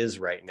T-bills is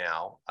right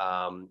now,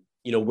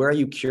 where are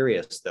you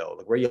curious though?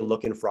 Like, where are you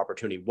looking for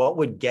opportunity? What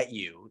would get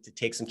you to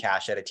take some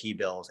cash out of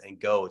T-bills and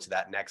go to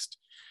that next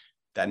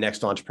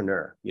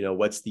entrepreneur?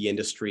 What's the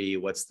industry?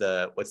 What's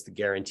the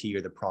guarantee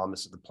or the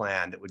promise of the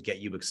plan that would get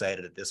you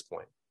excited at this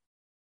point?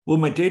 Well,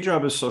 my day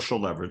job is social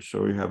leverage.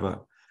 So we have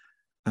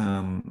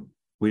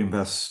we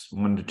invest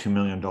 $1 to $2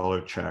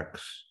 million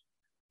checks.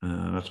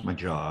 That's my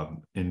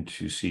job,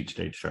 into seed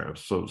stage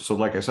startups. So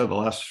like I said, the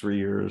last 3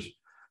 years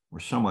were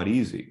somewhat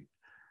easy.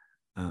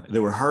 They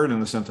were hard in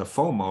the sense of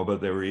FOMO, but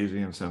they were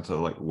easy in the sense of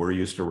like, we're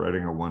used to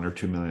writing a $1 or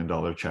 $2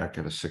 million check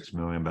at a $6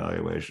 million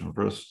valuation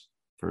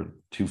for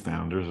two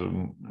founders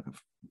and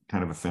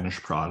kind of a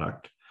finished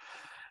product.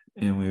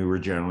 And we were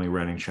generally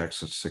writing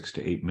checks at 6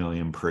 to 8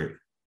 million pre.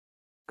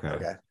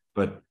 Okay.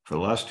 But for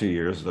the last 2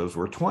 years, those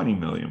were 20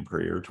 million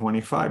pre or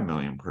 25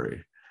 million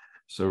pre.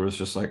 So it was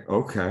just like,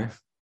 okay,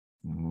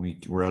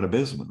 we're out of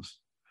business.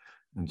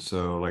 And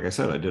so, like I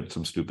said, I did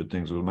some stupid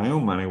things with my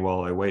own money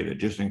while I waited,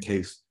 just in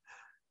case,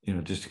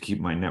 just to keep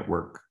my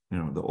network,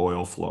 the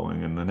oil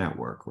flowing in the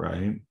network,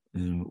 right?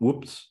 And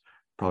whoops,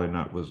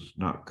 was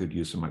not good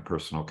use of my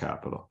personal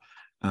capital.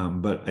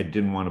 But I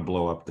didn't want to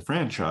blow up the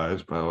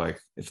franchise by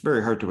it's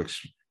very hard to,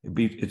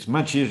 it's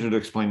much easier to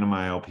explain to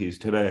my LPs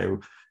today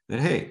that,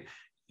 hey,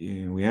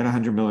 we had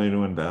 100 million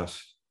to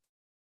invest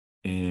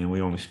and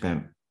we only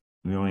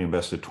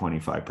invested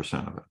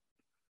 25% of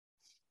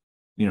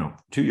it.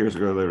 2 years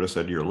ago, they would have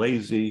said, you're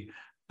lazy.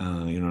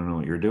 You don't know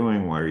what you're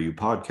doing. Why are you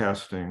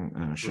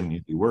podcasting? Shouldn't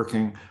you be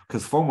working?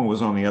 Because FOMO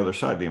was on the other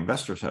side. The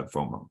investors had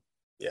FOMO.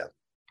 Yeah.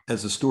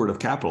 As a steward of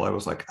capital, I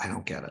was like, I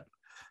don't get it.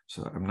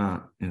 So I'm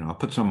not, I'll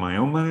put some of my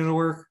own money to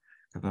work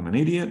because I'm an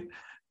idiot.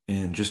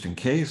 and just in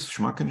case,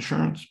 schmuck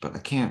insurance, but I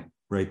can't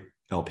write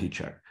LP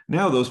check.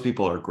 Now those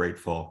people are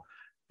grateful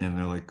and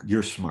they're like,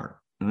 you're smart.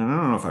 And I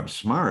don't know if I'm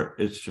smart.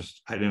 It's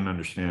just I didn't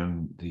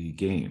understand the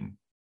game,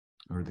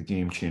 or the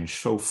game changed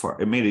so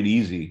far. It made it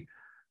easy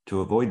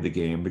to avoid the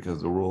game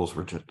because the rules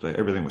were just,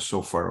 everything was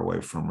so far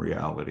away from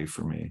reality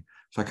for me.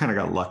 So I kind of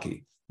got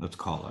lucky, let's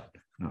call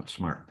it, not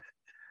smart.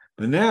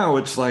 But now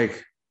it's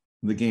like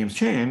the game's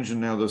changed, and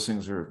now those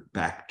things are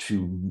back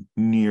to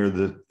near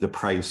the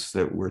price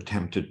that we're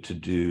tempted to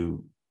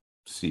do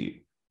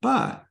seed.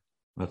 But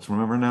let's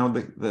remember now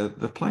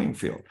the playing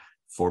field.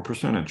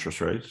 4% interest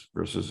rates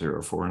versus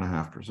zero,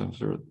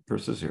 4.5%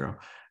 versus zero.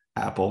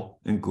 Apple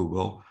and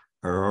Google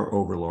are our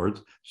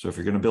overlords. So if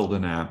you're going to build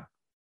an app,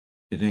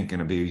 it ain't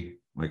going to be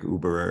like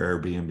Uber or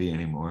Airbnb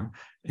anymore.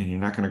 And you're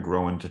not going to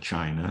grow into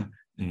China,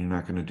 and you're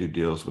not going to do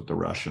deals with the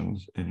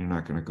Russians, and you're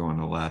not going to go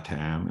into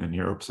LATAM, and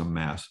Europe's a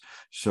mess.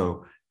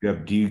 So you have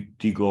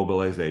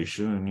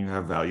deglobalization and you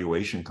have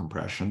valuation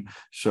compression.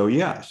 So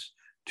yes,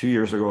 2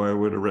 years ago, I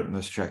would have written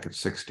this check at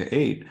 6 to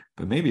 8,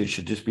 but maybe it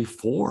should just be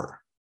 4.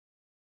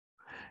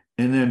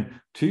 And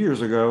then 2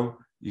 years ago,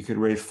 you could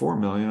raise 4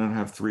 million and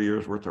have 3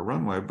 years worth of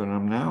runway. But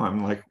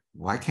I'm like,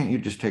 why can't you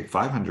just take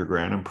 500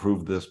 grand and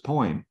prove this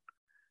point?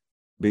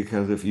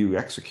 Because if you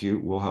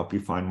execute, we'll help you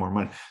find more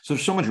money. So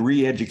there's so much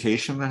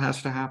re-education that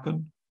has to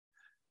happen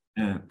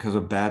because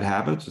of bad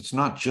habits. It's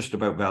not just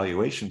about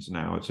valuations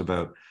now. It's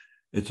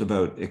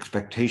about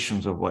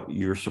expectations of what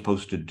you're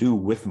supposed to do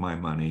with my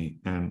money.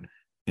 And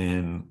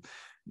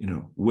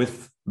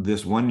with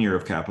this 1 year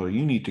of capital,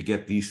 you need to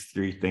get these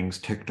 3 things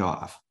ticked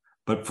off.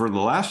 But for the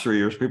last 3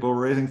 years, people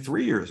were raising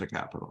 3 years of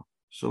capital.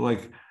 So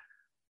like,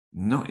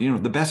 no,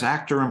 the best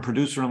actor and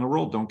producer in the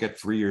world don't get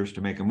 3 years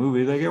to make a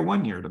movie. They get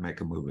 1 year to make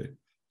a movie.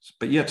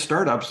 But yet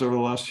startups over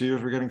the last 2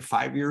 years were getting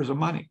 5 years of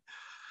money.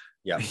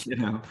 Yeah.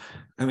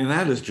 I mean,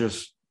 that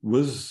is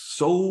was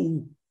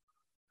so,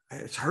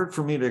 it's hard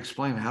for me to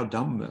explain how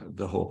dumb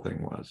the whole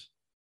thing was.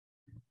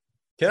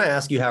 Can I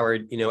ask you,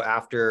 Howard,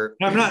 after...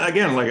 I'm not,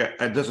 again, like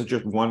this is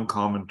just one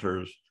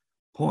commenter's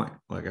point.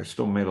 Like I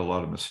still made a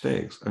lot of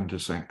mistakes. I'm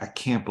just saying, I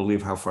can't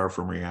believe how far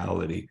from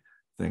reality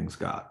things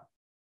got.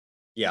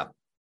 Yeah.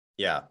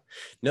 Yeah.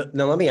 No,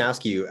 let me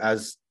ask you,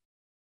 as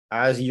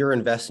you're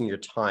investing your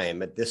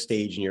time at this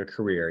stage in your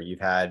career,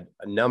 you've had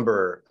a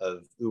number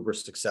of uber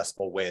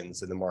successful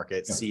wins in the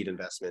market, seed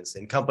investments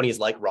in companies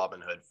like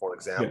Robinhood, for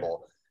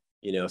example,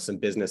 some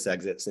business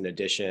exits in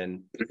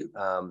addition.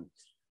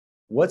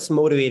 What's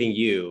motivating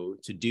you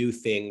to do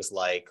things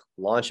like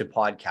launch a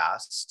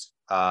podcast,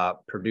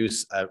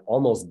 produce an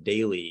almost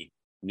daily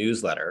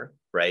newsletter,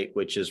 right?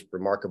 Which is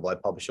remarkable. I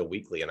publish a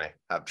weekly and I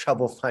have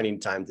trouble finding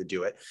time to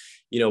do it.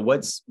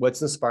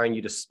 What's inspiring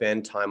you to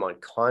spend time on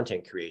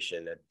content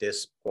creation at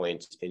this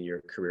point in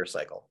your career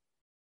cycle?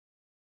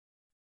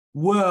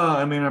 Well,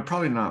 I mean, I'm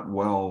probably not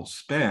well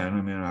spent.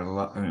 I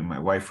mean, my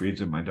wife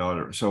reads it, my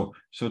daughter. So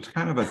it's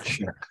kind of a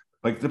check.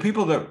 Like the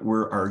people that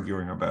we're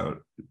arguing about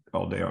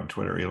all day on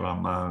Twitter,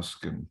 Elon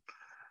Musk and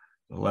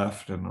the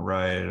left and the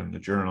right and the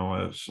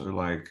journalists are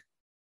like,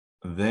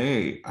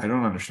 I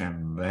don't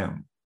understand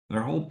them.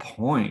 Their whole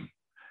point,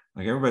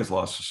 like everybody's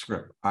lost the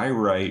script. I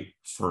write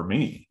for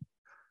me,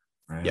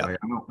 right? Yeah. Like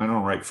I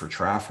don't write for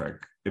traffic.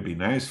 It'd be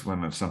nice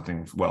when it's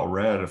something well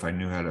read if I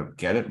knew how to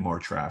get it more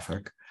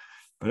traffic.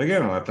 But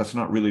again, that's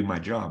not really my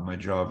job. My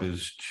job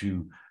is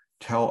to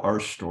tell our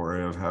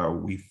story of how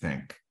we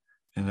think.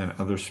 And then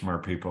other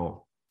smart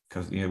people,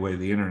 because the way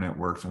the internet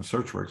works and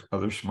search works,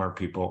 other smart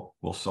people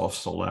will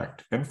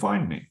self-select and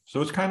find me.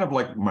 So it's kind of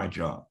like my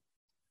job.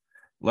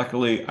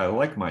 Luckily, I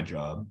like my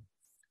job.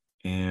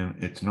 And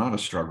it's not a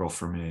struggle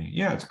for me.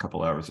 Yeah, it's a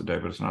couple hours a day,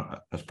 but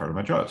that's part of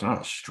my job. It's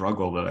not a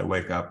struggle that I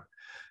wake up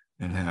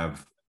and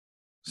have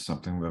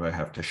something that I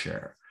have to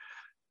share.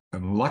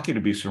 I'm lucky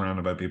to be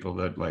surrounded by people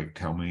that like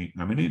tell me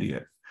I'm an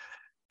idiot.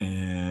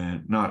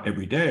 And not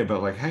every day,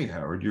 but like, hey,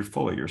 Howard, you're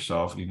full of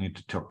yourself. You need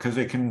to talk, because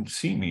they can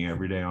see me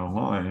every day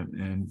online.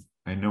 And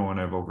I know when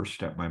I've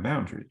overstepped my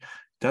boundaries. It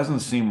doesn't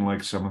seem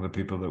like some of the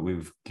people that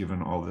we've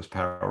given all this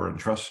power and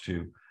trust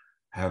to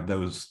have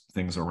those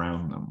things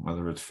around them,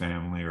 whether it's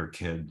family or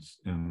kids.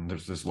 And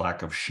there's this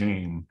lack of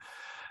shame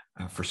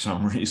for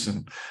some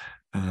reason.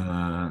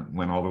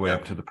 Went all the way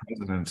up to the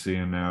presidency,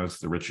 and now it's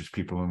the richest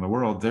people in the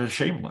world. They're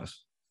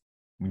shameless,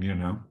 and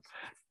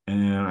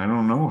I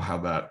don't know how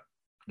that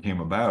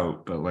came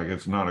about, but like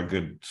it's not a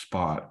good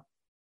spot,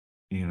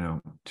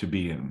 to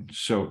be in.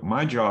 So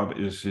my job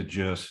is to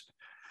just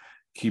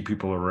keep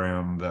people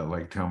around that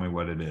like tell me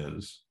what it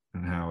is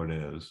and how it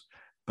is,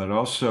 but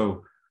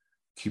also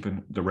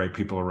keeping the right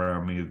people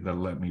around me that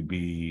let me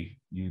be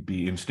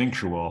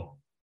instinctual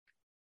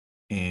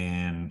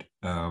and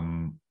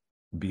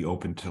be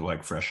open to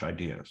like fresh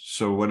ideas.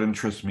 So what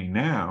interests me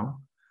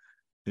now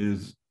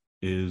is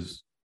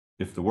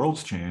if the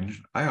world's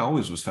changed, I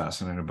always was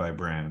fascinated by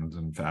brands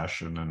and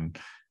fashion and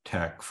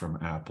tech, from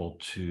Apple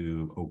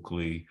to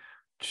Oakley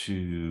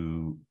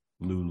to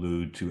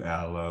Lulu to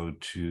Aloe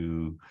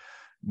to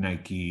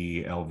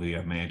Nike,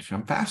 LVMH.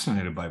 I'm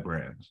fascinated by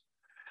brands.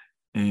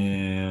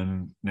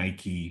 And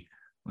Nike,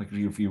 like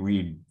if you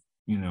read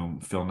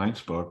Phil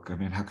Knight's book. I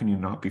mean, how can you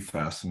not be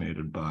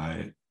fascinated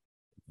by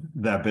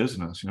that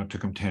business? It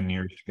took him 10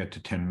 years to get to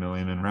 10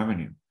 million in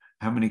revenue.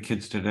 How many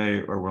kids today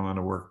are willing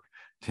to work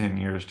 10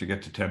 years to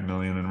get to 10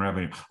 million in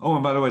revenue? Oh,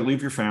 and by the way,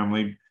 leave your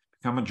family,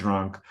 become a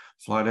drunk,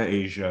 fly to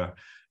Asia,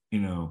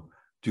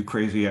 do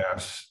crazy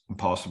ass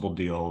impossible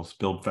deals,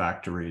 build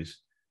factories.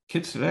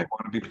 Kids today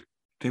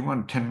they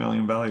want 10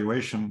 million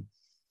valuation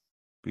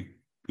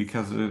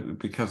because they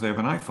have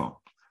an iPhone.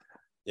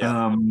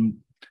 Yeah.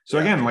 So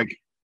again, like,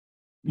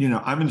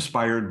 I'm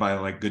inspired by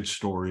like good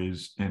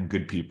stories and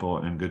good people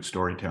and good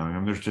storytelling.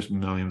 And there's just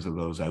millions of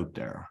those out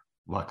there,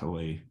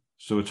 luckily.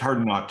 So it's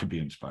hard not to be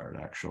inspired,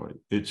 actually.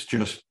 It's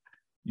just,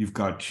 you've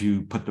got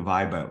to put the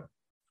vibe out.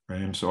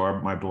 Right. And so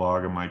my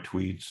blog and my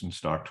tweets and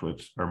stock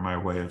twits are my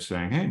way of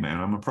saying, hey, man,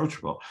 I'm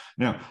approachable.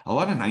 Now, a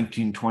lot of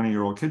 19,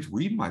 20-year-old kids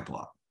read my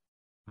blog.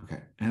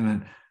 Okay. And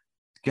then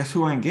guess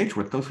who I engage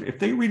with? Those, if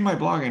they read my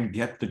blog and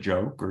get the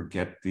joke or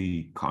get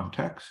the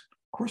context,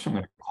 of course I'm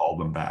going to call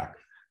them back,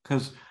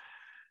 because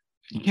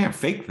you can't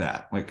fake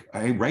that. Like,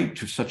 I write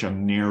to such a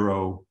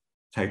narrow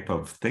type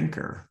of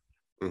thinker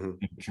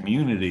in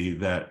community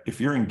that if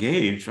you're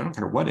engaged, I don't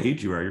care what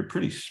age you are, you're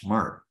pretty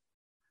smart,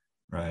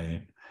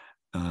 right?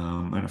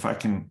 And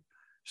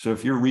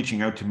if you're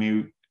reaching out to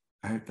me,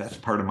 that's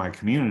part of my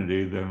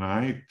community, then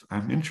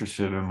I'm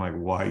interested in like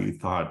why you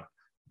thought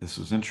this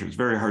was interesting. It's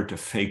very hard to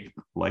fake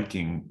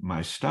liking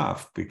my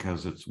stuff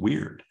because it's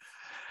weird.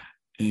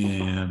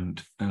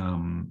 And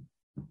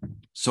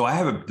so I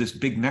have this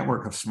big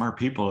network of smart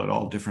people at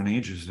all different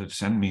ages that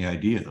send me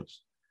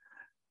ideas.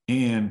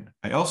 And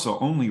I also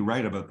only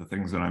write about the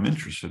things that I'm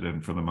interested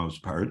in for the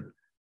most part.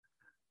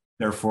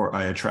 Therefore,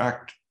 I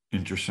attract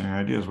interesting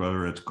ideas,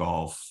 whether it's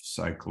golf,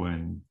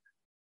 cycling,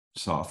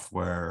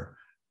 software,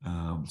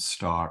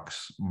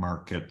 stocks,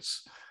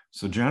 markets.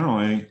 So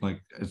generally,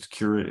 like, it's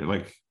curious,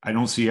 like, I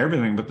don't see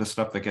everything, but the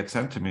stuff that gets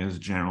sent to me is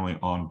generally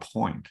on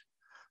point.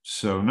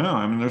 So no,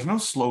 I mean, there's no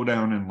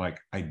slowdown in like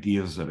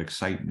ideas that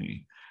excite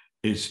me.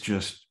 It's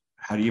just,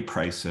 how do you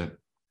price it?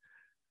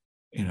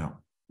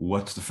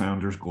 What's the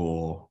founder's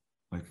goal?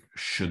 Like,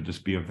 should this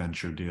be a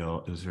venture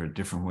deal? Is there a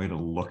different way to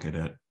look at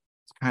it?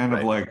 It's kind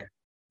of like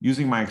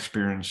using my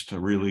experience to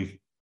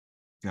really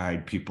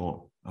guide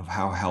people of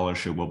how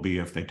hellish it will be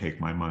if they take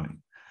my money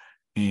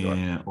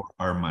or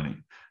our money.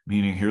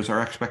 Meaning, here's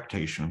our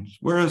expectations.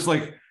 Whereas,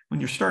 like,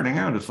 when you're starting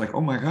out, it's like,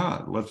 oh my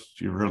God,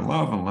 you're in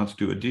love and let's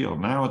do a deal.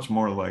 Now it's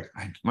more like,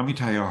 let me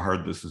tell you how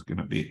hard this is going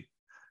to be.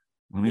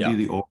 Let me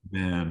be the old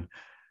man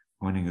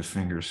pointing his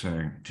finger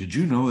saying, did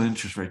you know the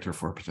interest rates are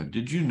 4%?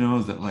 Did you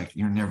know that, like,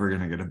 you're never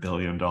going to get $1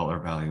 billion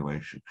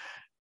valuation?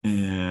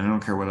 And I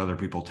don't care what other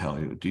people tell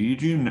you.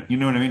 You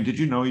know what I mean? Did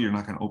you know you're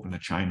not going to open a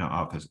China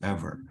office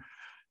ever?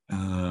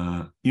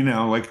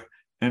 Like,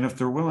 and if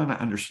they're willing to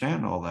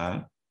understand all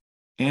that,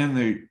 and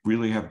they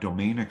really have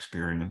domain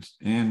experience,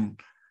 and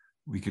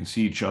we can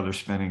see each other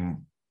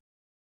spending,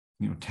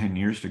 10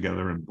 years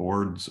together in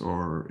boards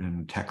or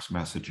in text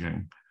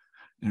messaging.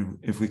 And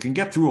if we can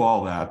get through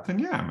all that, then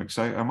yeah, I'm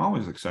excited. I'm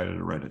always excited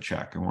to write a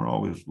check, and we're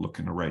always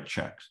looking to write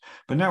checks.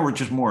 But now we're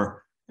just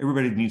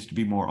everybody needs to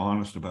be more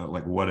honest about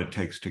like what it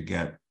takes to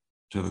get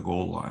to the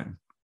goal line.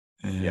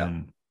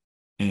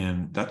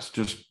 And that's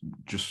just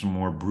some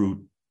more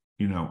brute,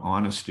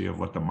 honesty of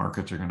what the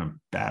markets are going to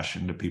bash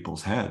into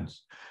people's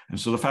heads. And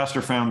so the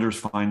faster founders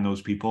find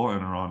those people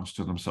and are honest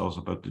to themselves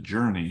about the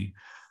journey,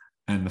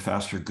 and the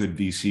faster good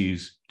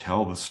VCs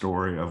tell the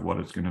story of what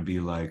it's going to be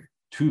like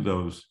to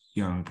those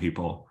young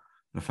people,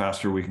 the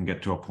faster we can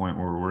get to a point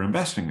where we're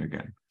investing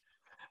again.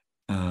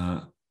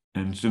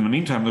 And so in the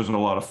meantime, there's a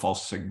lot of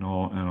false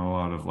signal and a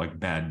lot of like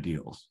bad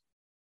deals,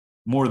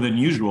 more than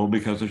usual,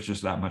 because there's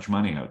just that much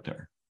money out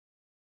there.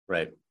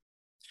 Right.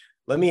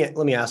 Let me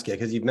ask you,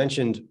 because you've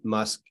mentioned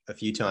Musk a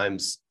few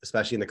times,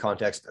 especially in the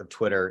context of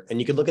Twitter, and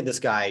you could look at this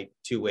guy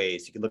two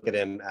ways. You could look at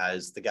him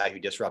as the guy who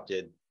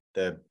disrupted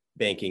the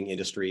banking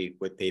industry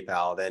with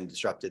PayPal, then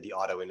disrupted the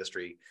auto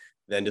industry,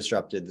 then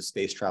disrupted the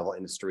space travel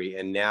industry,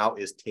 and now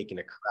is taking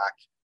a crack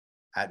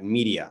at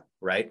media,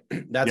 right?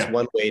 That's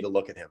one way to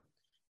look at him.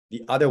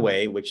 The other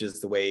way, which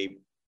is the way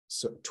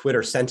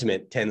Twitter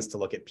sentiment tends to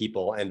look at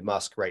people and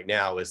Musk right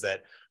now, is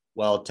that,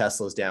 well,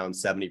 Tesla's down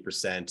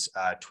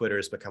 70%,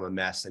 Twitter's become a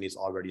mess, and he's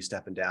already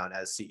stepping down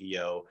as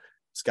CEO.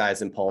 This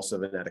guy's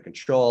impulsive and out of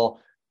control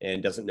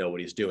and doesn't know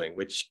what he's doing,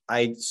 which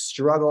I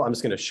struggle. I'm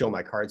just going to show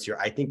my cards here.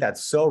 I think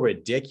that's so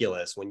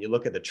ridiculous when you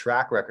look at the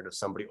track record of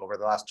somebody over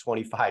the last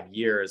 25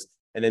 years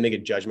and then make a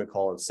judgment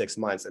call in 6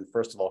 months. And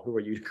first of all, who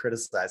are you to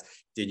criticize?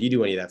 Did you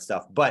do any of that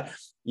stuff? But,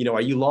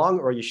 are you long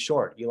or are you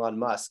short Elon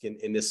Musk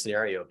in this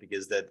scenario?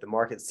 Because the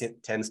market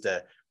tends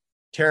to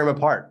tear him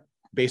apart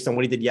based on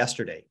what he did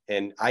yesterday.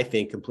 And I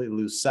think completely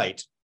lose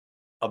sight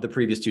of the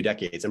previous 2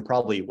 decades and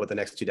probably what the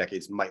next 2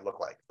 decades might look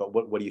like. But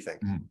what do you think?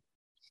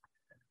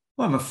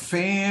 Well, I'm a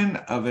fan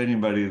of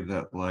anybody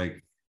that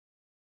like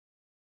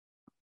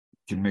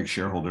can make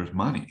shareholders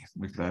money.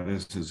 Like, that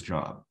is his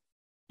job.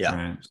 Yeah.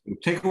 Right? So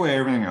take away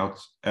everything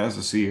else. As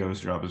the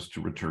CEO's job is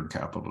to return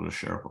capital to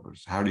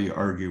shareholders. How do you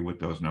argue with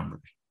those numbers?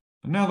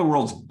 But now the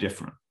world's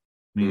different.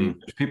 Meaning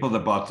there's people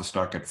that bought the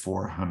stock at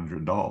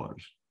 $400.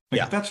 Like,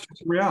 Yeah. that's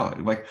just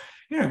reality. Like,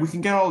 we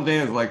can get all day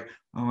of like,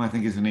 oh, I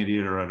think he's an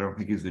idiot, or I don't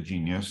think he's a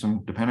genius.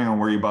 And depending on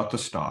where you bought the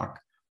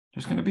stock,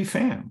 there's going to be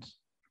fans.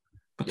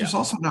 But Yeah. there's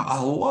also now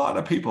a lot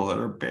of people that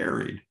are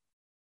buried.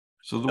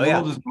 So the Oh,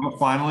 yeah. world is now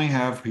finally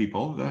have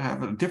people that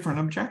have a different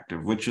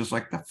objective, which is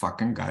like, the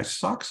fucking guy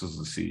sucks as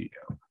the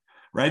CEO,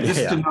 right? Yeah. This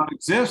Yeah. did not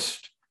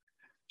exist.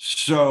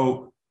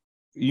 So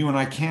you and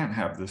I can't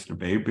have this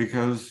debate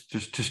because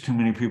there's just too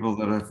many people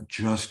that have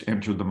just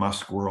entered the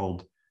Musk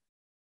world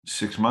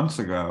 6 months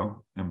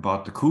ago and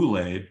bought the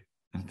Kool-Aid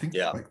and think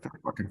Yeah. like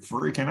they're fucking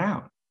freaking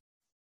out.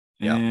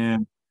 Yeah.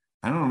 And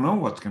I don't know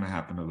what's going to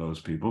happen to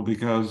those people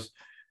because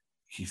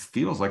he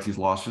feels like he's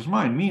lost his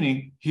mind,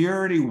 meaning he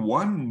already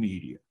won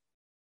media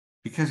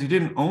because he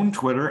didn't own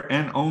Twitter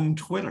and own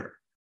Twitter.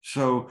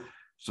 So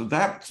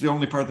that's the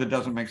only part that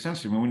doesn't make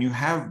sense to me. When you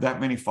have that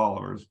many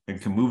followers and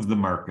can move the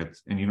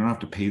markets, and you don't have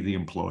to pay the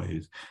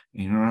employees,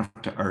 and you don't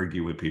have to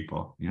argue with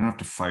people, you don't have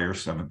to fire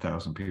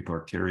 7,000 people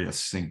or carry a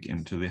sink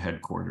into the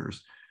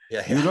headquarters.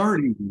 Yeah. You'd Yeah.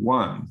 already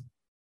won.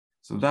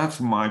 So that's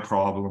my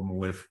problem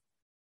with,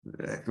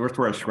 that's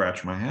where I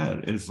scratch my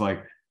head. Is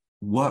like,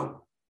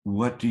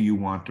 what do you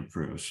want to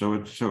prove?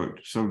 So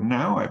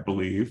now I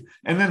believe,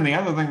 and then the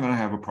other thing that I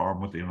have a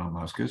problem with Elon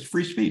Musk is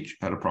free speech.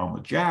 I had a problem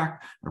with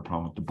Jack, I had a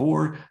problem with the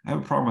board, I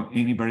have a problem with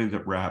anybody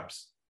that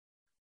wraps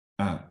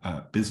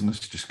a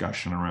business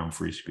discussion around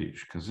free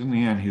speech, because in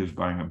the end he was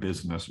buying a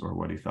business, or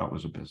what he thought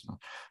was a business.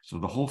 So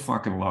the whole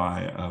fucking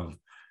lie of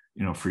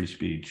free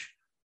speech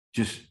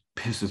just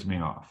pisses me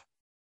off,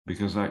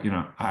 because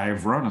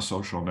I've run a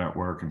social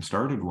network and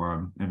started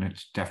one, and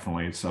it's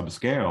definitely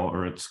subscale,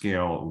 or at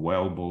scale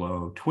well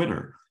below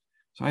Twitter.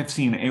 So I've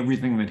seen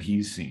everything that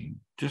he's seen,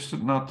 just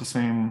not the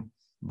same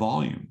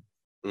volume.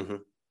 Mm-hmm.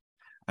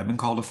 I've been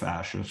called a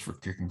fascist for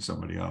kicking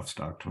somebody off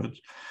StockTwits,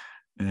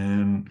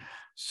 and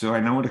so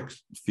I know what it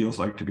feels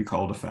like to be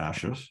called a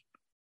fascist,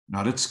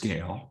 not at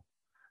scale.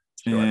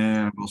 Sure.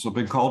 And I've also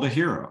been called a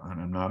hero,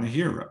 and I'm not a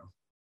hero,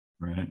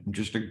 right? I'm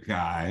just a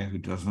guy who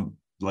doesn't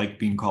like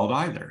being called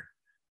either.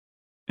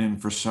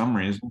 And for some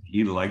reason,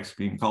 he likes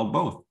being called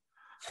both.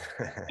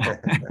 So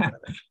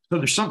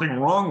there's something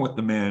wrong with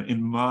the man,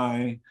 in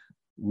my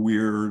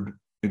weird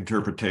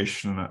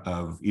interpretation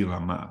of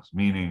Elon Musk,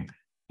 meaning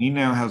he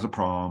now has a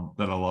problem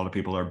that a lot of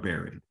people are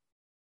buried.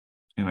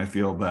 And I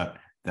feel that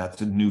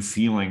that's a new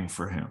feeling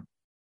for him.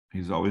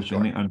 He's always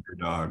been the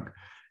underdog.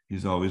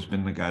 He's always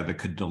been the guy that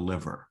could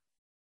deliver.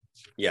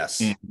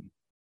 Yes.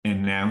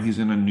 And now he's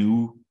in a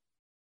new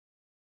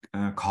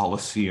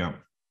coliseum,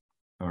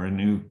 or a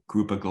new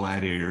group of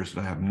gladiators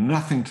that have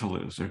nothing to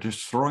lose. They're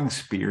just throwing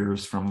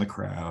spears from the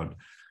crowd,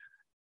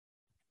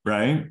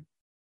 right?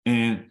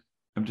 And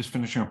I'm just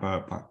finishing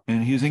up,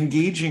 and he's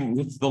engaging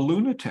with the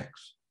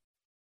lunatics.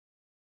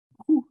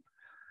 Ooh,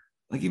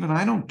 like, even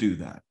I don't do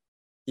that.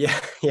 Yeah.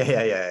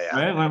 Right?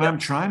 And I'm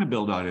trying to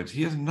build audience.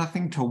 He has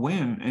nothing to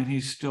win, and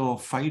he's still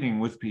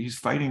fighting he's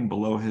fighting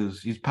below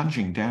he's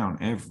punching down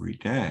every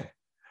day.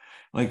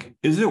 Like,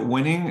 is it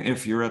winning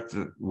if you're at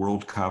the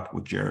World Cup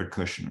with Jared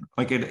Kushner?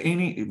 Like,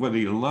 whether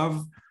you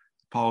love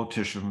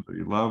politicians or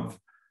you love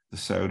the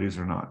Saudis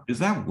or not, is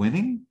that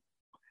winning?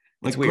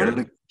 Like, go to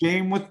the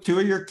game with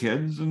two of your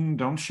kids and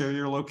don't share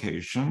your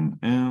location,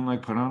 and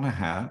like put on a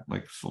hat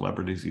like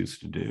celebrities used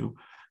to do,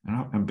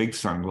 and big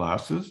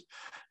sunglasses,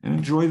 and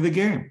enjoy the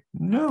game.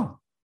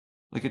 No,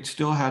 like, it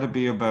still had to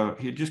be about,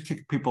 he just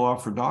kicked people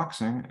off for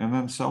doxing and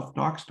then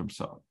self-doxed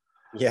himself.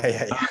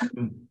 Yeah.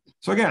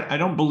 So again, I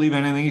don't believe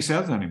anything he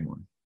says anymore.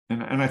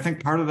 And I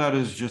think part of that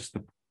is just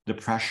the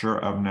pressure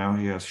of, now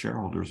he has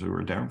shareholders who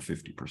are down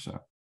 50%.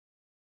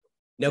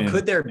 Now,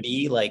 could there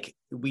be, like,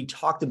 we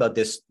talked about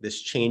this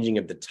changing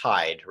of the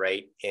tide,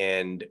 right?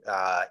 And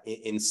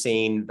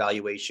insane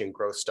valuation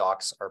growth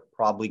stocks are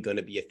probably going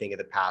to be a thing of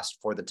the past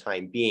for the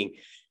time being.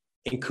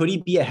 And could he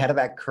be ahead of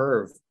that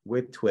curve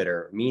with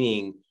Twitter?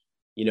 Meaning,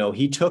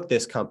 he took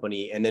this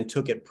company and then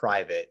took it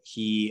private.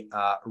 He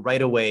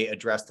right away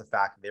addressed the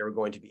fact that they were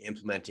going to be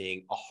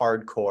implementing a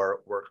hardcore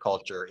work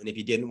culture. And if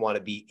you didn't want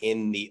to be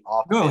in the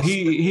office. No,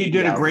 he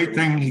did a great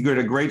thing. He did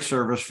a great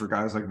service for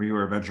guys like me who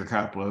are venture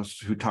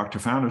capitalists who talk to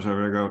founders over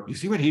there. Go, you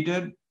see what he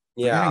did?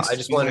 Yeah, I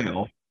just wanted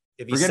to.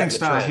 Forgetting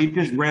style, he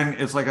just ran,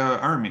 it's like an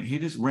army. He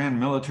just ran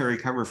military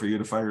cover for you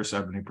to fire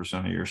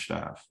 70% of your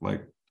staff.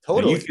 Like,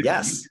 totally,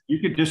 yes. You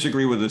could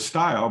disagree with his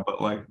style,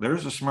 but like,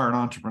 there's a smart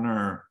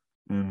entrepreneur,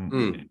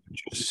 and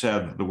just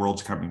said the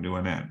world's coming to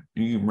an end.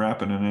 You can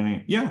wrap it in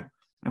any,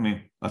 I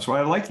mean, that's why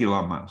I like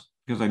Elon Musk,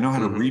 because I know how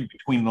to read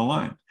between the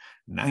lines.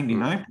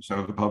 99%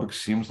 of the public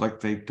seems like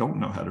they don't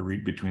know how to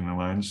read between the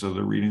lines, so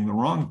they're reading the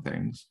wrong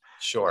things.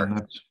 Sure.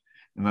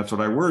 And that's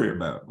what I worry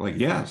about. Like,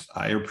 yes,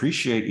 I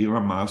appreciate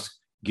Elon Musk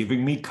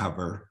giving me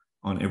cover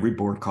on every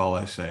board call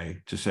I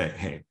say,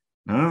 hey,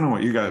 I don't know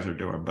what you guys are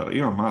doing, but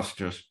Elon Musk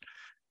just,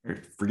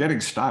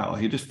 forgetting style,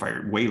 he just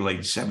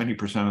waylaid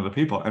 70% of the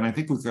people. And I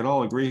think we could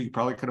all agree he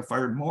probably could have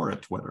fired more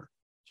at Twitter.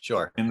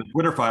 Sure. And the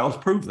Twitter files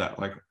prove that.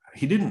 Like,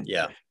 he didn't.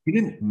 Yeah. He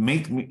didn't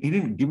make me. He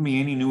didn't give me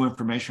any new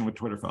information with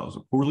Twitter files. A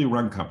poorly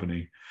run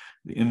company.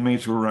 The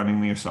inmates were running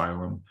the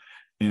asylum,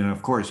 and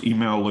of course,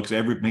 email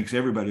makes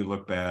everybody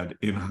look bad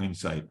in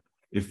hindsight.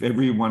 If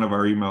every one of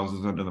our emails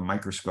is under the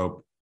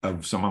microscope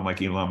of someone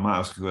like Elon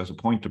Musk who has a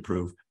point to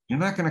prove, you're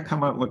not going to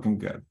come out looking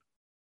good.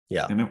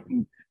 Yeah.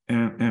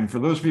 And for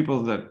those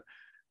people that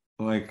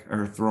like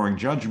are throwing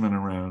judgment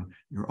around,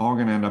 you're all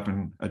going to end up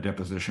in a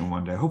deposition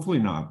one day. Hopefully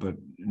not, but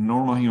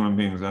normal human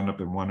beings end up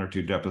in 1 or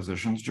 2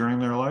 depositions during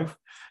their life,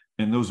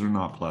 and those are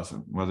not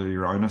pleasant, whether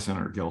you're innocent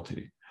or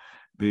guilty,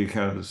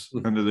 because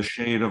under the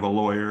shade of a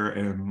lawyer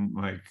and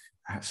like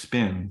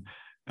spin,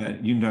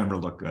 you never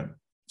look good.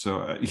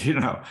 So I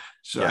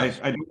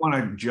don't want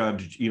to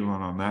judge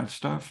Elon on that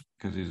stuff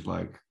because he's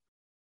like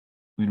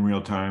in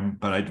real time,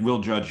 but I will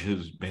judge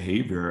his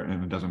behavior,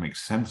 and it doesn't make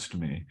sense to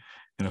me.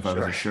 And if I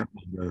was a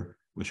shareholder,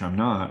 which I'm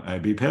not,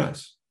 I'd be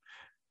pissed.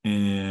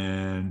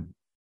 And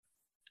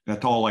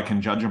that's all I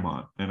can judge him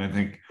on. And I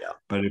think,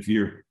 but if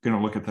you're going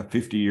to look at the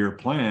 50-year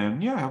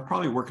plan, he'll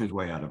probably work his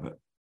way out of it.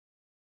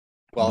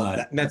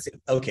 Well, that's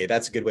okay.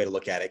 That's a good way to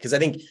look at it. Because I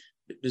think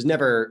it's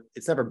never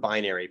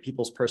binary.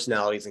 People's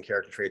personalities and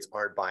character traits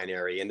aren't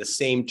binary. And the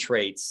same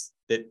traits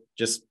that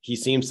he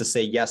seems to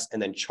say yes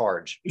and then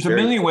charge. There's a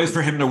million ways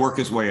for him to work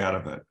his way out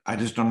of it. I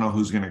just don't know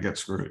who's going to get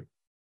screwed.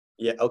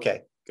 Yeah.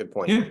 Okay. Good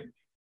point. Yeah.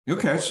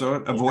 Okay, so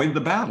avoid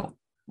the battle.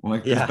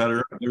 Like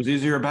there's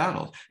easier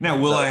battles. Now,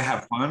 will I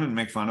have fun and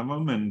make fun of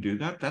them and do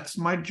that? That's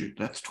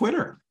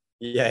Twitter.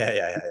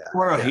 Yeah.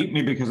 Or hate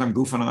me because I'm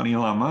goofing on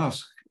Elon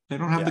Musk. They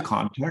don't have the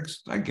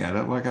context. I get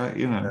it. Like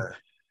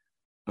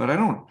but I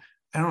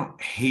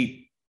don't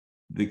hate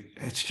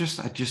it's just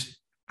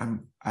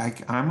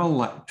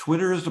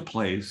Twitter is the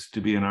place to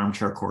be an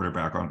armchair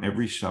quarterback on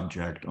every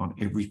subject, on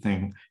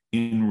everything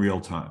in real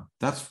time.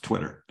 That's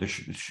Twitter. They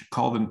should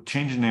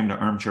change the name to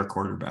armchair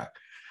quarterback.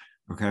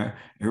 Okay.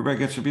 Everybody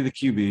gets to be the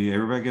QB.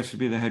 Everybody gets to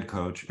be the head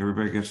coach.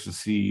 Everybody gets the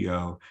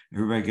CEO.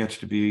 Everybody gets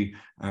to be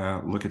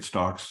look at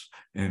stocks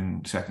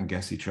and second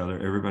guess each other.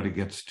 Everybody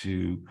gets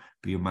to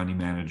be a money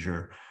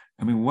manager.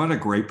 I mean, what a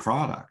great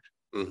product.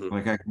 Mm-hmm.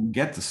 Like I can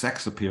get the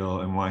sex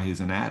appeal and why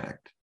he's an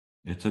addict.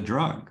 It's a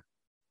drug.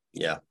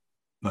 Yeah.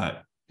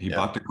 But he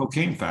bought the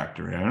cocaine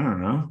factory. I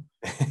don't know.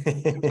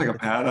 It's like a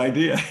bad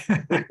idea.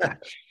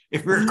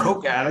 If you're a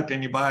coke addict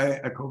and you buy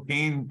a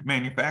cocaine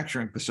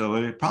manufacturing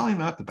facility, probably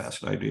not the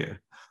best idea.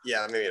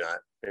 Yeah, maybe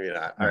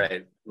not. All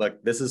right.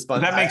 Look, this is fun.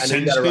 Does that make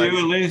sense to you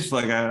at least?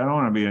 Like, I don't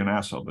want to be an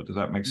asshole, but does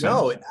that make sense?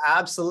 No,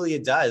 absolutely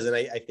it does. And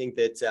I think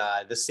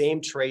that the same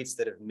traits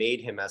that have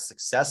made him as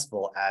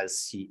successful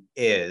as he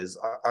is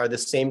are the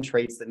same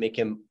traits that make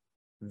him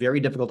very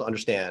difficult to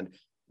understand,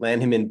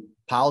 land him in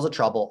piles of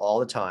trouble all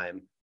the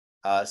time,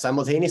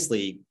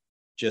 simultaneously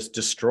just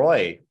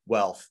destroy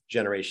wealth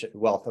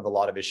of a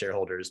lot of his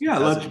shareholders. Yeah,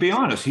 let's be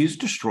honest. He's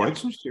destroyed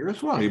some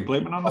serious wealth. You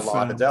blame it on the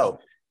lot of dough.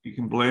 You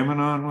can blame it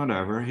on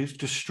whatever. He's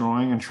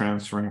destroying and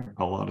transferring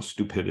a lot of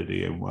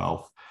stupidity and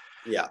wealth.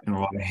 Yeah. And a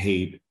lot of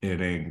hate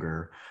and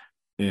anger.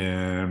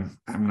 And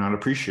I'm not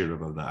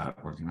appreciative of that.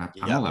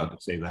 I'm allowed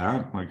to say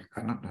that. Like,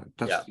 I don't.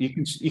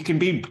 You can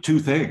be two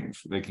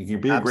things. Like you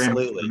can be a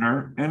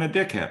grandparent and a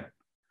dickhead.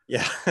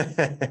 Yeah.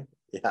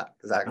 Yeah,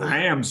 exactly.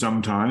 I am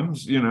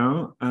sometimes,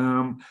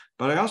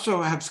 but I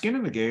also have skin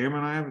in the game,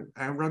 and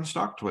I run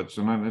stock twits,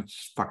 and it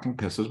fucking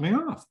pisses me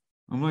off.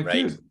 I'm like,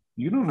 dude,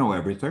 you don't know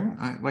everything.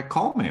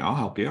 Call me, I'll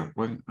help you.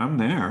 I'm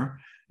there.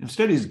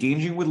 Instead, he's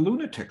engaging with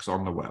lunatics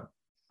on the web.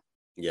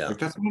 Yeah,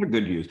 that's not a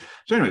good use.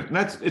 So, anyway,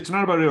 it's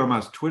not about Elon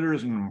Musk. Twitter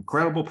is an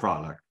incredible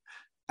product.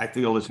 I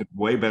feel it's in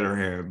way better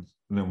hands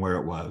than where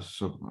it was.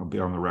 So I'll be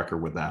on the record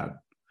with that.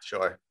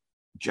 Sure.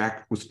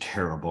 Jack was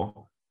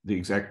terrible.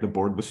 The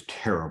board was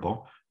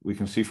terrible. We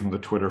can see from the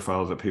Twitter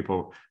files that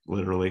people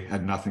literally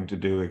had nothing to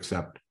do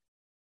except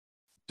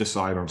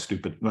decide on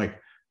stupid,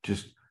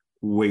 just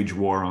wage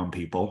war on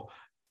people.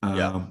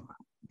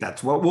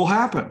 That's what will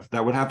happen.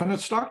 That would happen at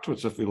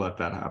StockTwits if we let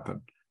that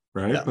happen,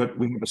 right? Yeah. But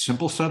we have a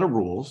simple set of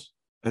rules.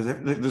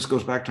 This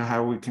goes back to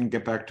how we can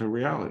get back to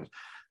reality.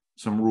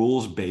 Some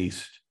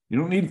rules-based. You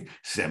don't need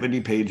 70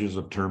 pages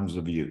of terms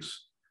of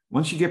use.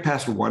 Once you get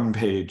past one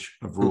page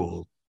of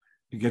rules,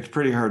 it gets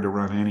pretty hard to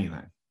run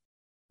anything.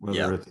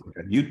 Whether it's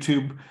a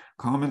YouTube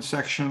comment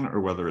section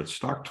or whether it's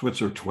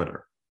StockTwits or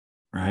Twitter,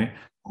 right?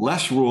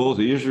 Less rules,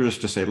 the easier is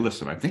to say,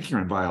 listen, I think you're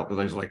in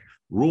violation.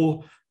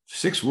 There's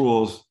 6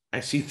 rules.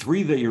 I see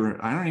 3 that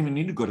I don't even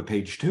need to go to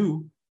page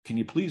 2. Can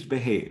you please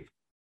behave?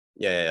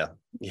 Yeah.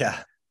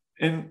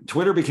 And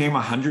Twitter became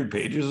 100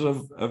 pages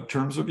of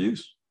terms of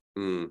use.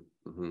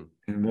 Mm-hmm.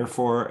 And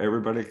therefore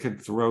everybody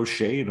could throw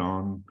shade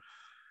on,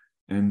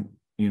 and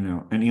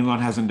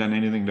Elon hasn't done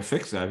anything to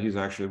fix that. He's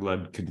actually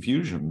led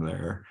confusion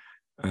there.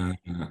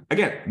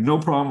 Again, no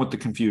problem with the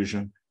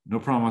confusion, no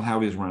problem with how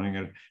he's running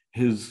it,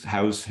 his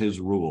house, his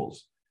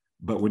rules.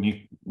 But when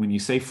you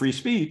say free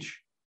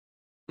speech,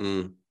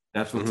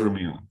 that's what threw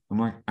me off. I'm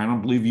like, I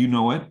don't believe you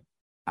know it.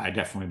 I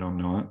definitely don't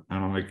know it. I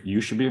don't think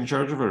you should be in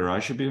charge of it, or I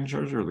should be in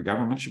charge of it, or the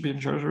government should be in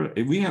charge of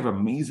it. We have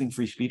amazing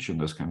free speech in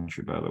this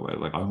country, by the way.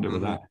 I'll end it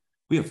with that.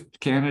 We have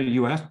Canada,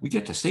 US, we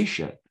get to say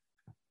shit.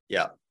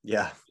 Yeah.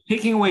 Yeah.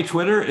 Taking away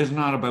Twitter is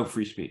not about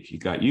free speech. You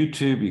got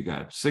YouTube, you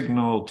got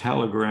Signal,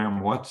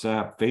 Telegram,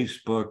 WhatsApp,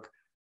 Facebook.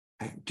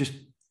 I just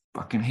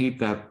fucking hate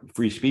that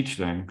free speech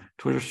thing.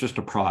 Twitter's just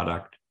a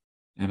product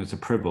and it's a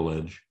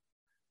privilege.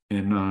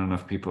 And not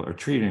enough people are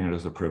treating it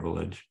as a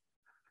privilege.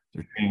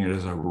 They're treating it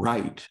as a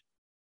right.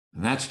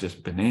 And that's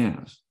just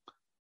bananas.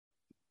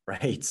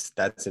 Right.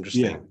 That's Yeah.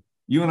 interesting.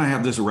 You and I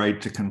have this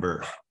right to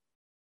converse.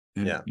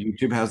 And Yeah.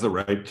 YouTube has the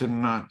right to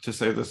not to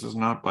say this is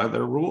not by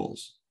their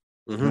rules.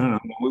 Mm-hmm. No,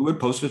 we would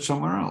post it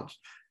somewhere else.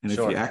 And if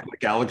you Sure. act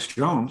like Alex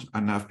Jones,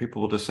 enough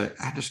people will just say,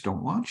 I just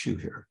don't want you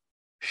here.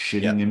 Yeah.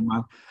 Shitting in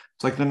my,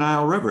 it's like the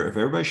Nile River. If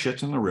everybody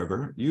shits in the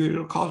river,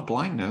 it'll cause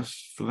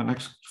blindness for the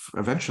next,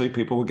 eventually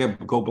people will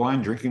go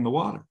blind drinking the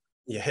water.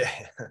 Yeah.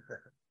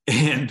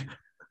 And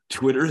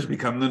Twitter has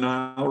become the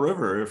Nile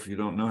River if you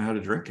don't know how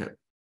to drink it.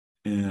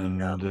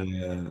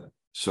 And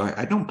so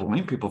I don't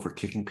blame people for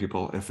kicking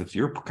people. If it's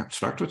your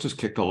StockTwits has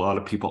kicked a lot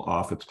of people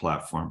off its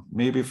platform,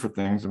 maybe for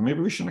things, and maybe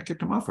we shouldn't have kicked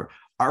them off for.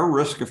 Our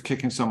risk of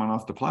kicking someone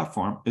off the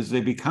platform is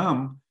they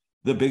become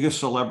the biggest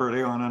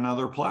celebrity on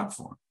another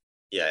platform.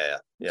 Yeah.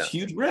 It's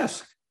huge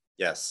risk.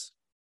 Yes.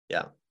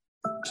 Yeah.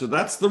 So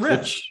that's the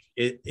risk.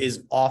 Which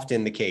is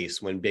often the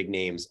case when big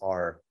names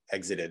are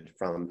exited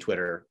from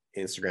Twitter,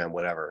 Instagram,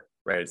 whatever,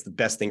 right? It's the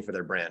best thing for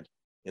their brand.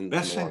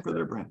 Best thing for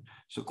their brand.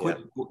 So quit,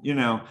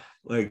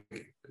 like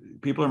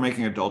people are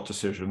making adult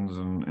decisions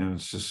and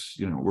it's just,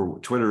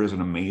 Twitter is an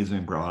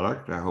amazing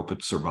product. I hope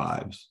it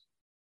survives.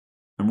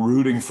 I'm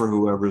rooting for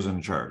whoever's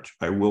in charge.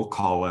 I will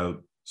call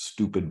out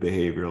stupid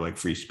behavior like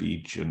free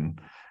speech and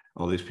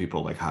all these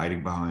people like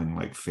hiding behind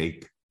like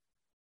fake,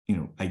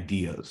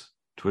 ideas.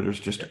 Twitter's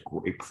just a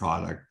great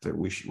product that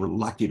we're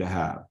lucky to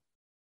have.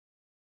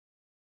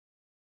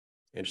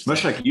 Interesting.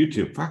 Much like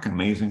YouTube, fucking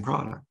amazing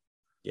product.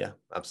 Yeah,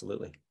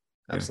 absolutely.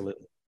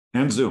 Absolutely.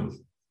 Yeah. And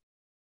Zoom.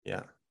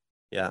 Yeah.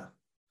 All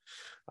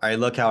right,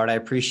 look, Howard, I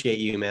appreciate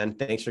you, man.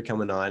 Thanks for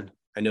coming on.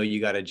 I know you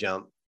got to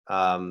jump,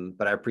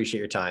 but I appreciate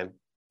your time.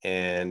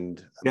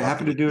 And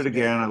happy to do it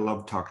again. I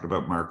love talking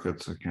about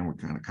markets. Again, we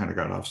kind of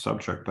got off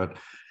subject, but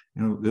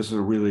this is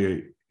a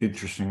really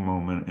interesting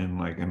moment in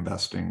like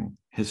investing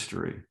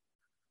history.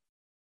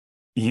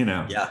 With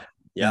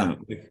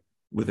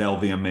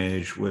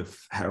LVMH, with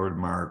Howard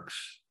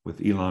Marks,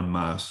 with Elon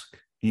Musk,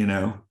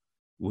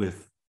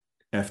 with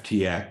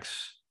FTX,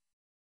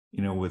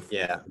 with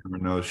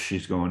everyone knows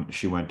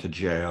she went to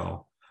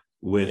jail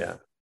with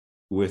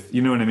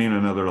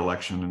another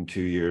election in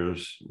 2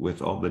 years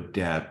with all the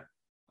debt,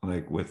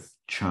 like with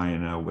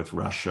China, with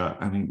Russia.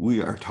 I mean,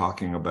 we are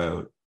talking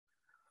about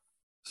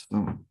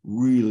some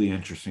really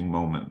interesting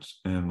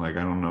moments. And like,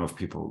 I don't know if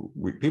people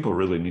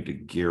really need to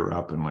gear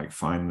up and like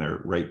find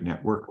their right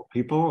network of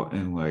people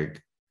and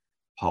like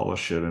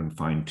polish it and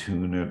fine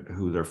tune it,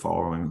 who they're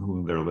following,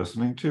 who they're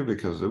listening to,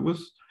 because it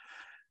was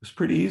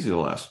pretty easy the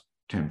last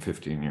 10,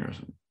 15 years.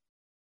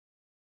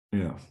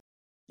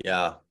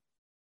 Yeah.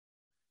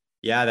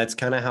 That's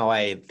kind of how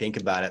I think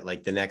about it.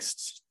 Like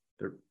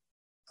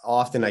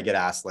often I get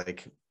asked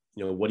like,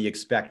 what do you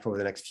expect for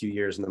the next few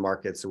years in the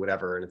markets or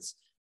whatever? And it's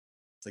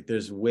like,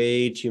 there's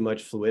way too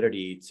much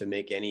fluidity to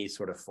make any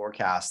sort of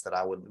forecast that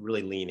I would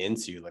really lean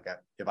into. Like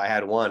if I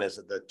had one, is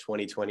that the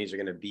 2020s are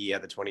going to be how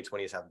the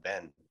 2020s have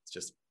been. It's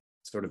just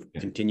sort of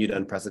continued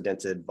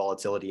unprecedented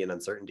volatility and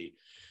uncertainty.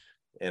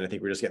 And I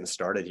think we're just getting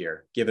started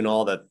here, given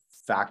all the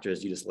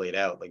factors you just laid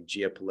out, like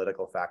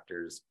geopolitical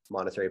factors,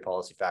 monetary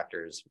policy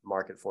factors,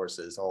 market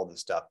forces, all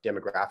this stuff,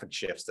 demographic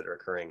shifts that are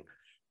occurring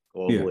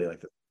globally.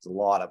 Like there's a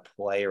lot of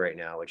play right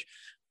now, which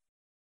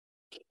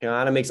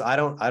kind of makes,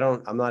 I'm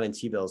not in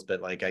T-bills,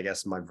 but like, I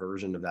guess my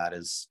version of that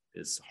is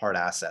hard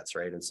assets.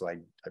 Right. And so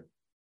I'm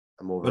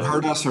over. But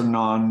hard assets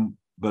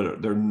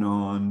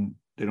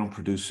they don't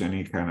produce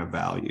any kind of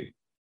value.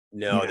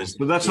 No,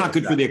 so that's not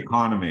good for the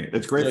economy.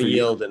 It's great for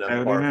yield and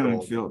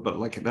but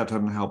like that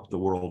doesn't help the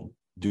world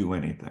do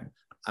anything.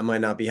 I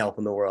might not be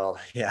helping the world.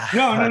 Yeah.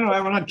 No.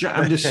 I'm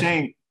just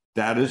saying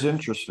that is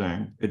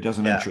interesting. It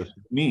doesn't interest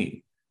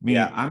me.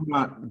 I'm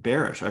not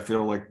bearish. I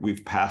feel like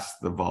we've passed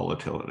the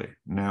volatility.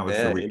 Now it's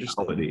the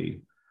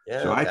reality.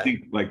 So I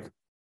think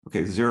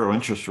zero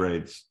interest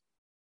rates,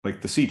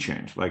 like the sea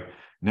change. Like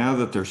now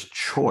that there's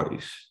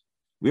choice,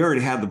 we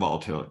already had the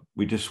volatility.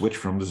 We just switched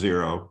from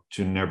zero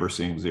to never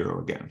seeing zero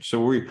again.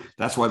 So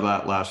that's why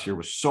that last year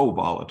was so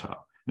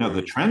volatile. Now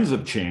the trends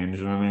have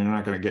changed. I mean, you're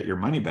not going to get your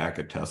money back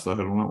at Tesla.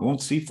 It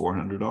won't see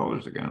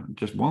 $400 again. It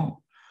just won't,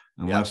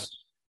 unless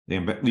they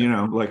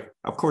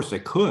of course they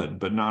could,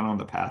 but not on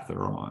the path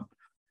they're on.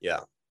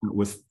 Yeah,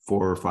 with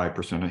 4 or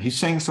 5%. He's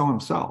saying so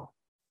himself,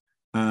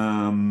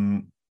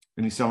 and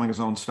he's selling his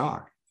own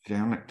stock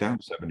down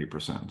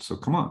 70%. So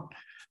come on,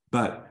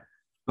 but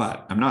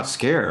I'm not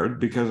scared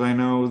because I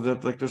know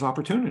that like there's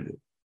opportunity.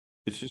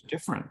 It's just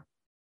different,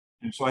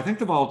 and so I think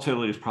the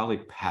volatility is probably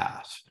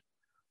past.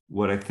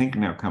 What I think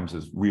now comes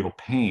is real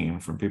pain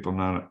from people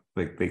not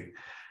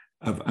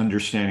of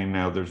understanding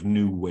now there's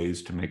new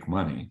ways to make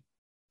money,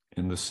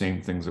 and the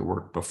same things that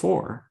worked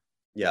before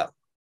are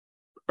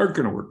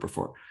going to work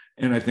before.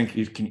 And I think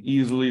you can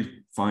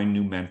easily find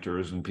new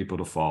mentors and people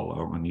to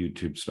follow on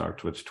YouTube,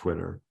 StockTwits,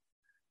 Twitter,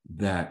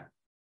 that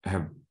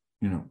have,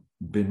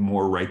 been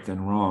more right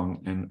than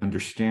wrong and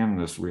understand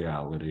this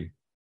reality.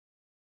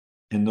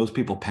 And those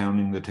people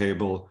pounding the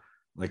table,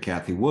 like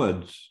Kathy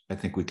Woods, I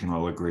think we can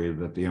all agree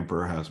that the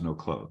emperor has no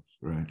clothes,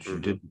 right?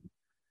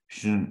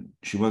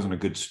 She wasn't a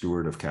good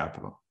steward of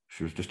capital.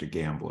 She was just a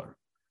gambler.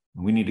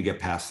 And we need to get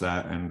past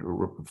that and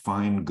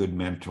find good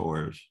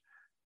mentors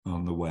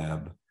on the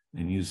web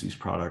and use these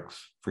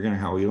products, forgetting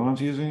how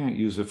Elon's using it,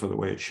 use it for the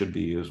way it should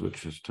be used,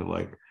 which is to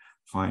like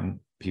find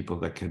people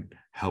that can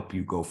help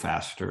you go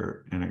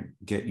faster and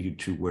get you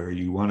to where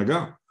you want to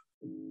go.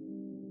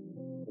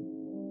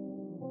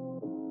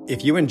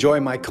 If you enjoy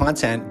my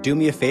content, do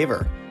me a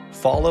favor.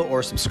 Follow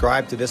or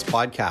subscribe to this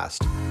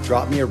podcast.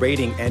 Drop me a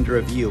rating and a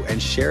review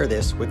and share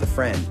this with a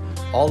friend.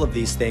 All of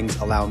these things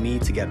allow me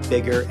to get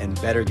bigger and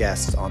better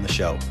guests on the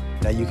show.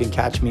 Now you can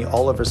catch me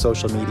all over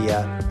social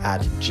media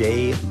at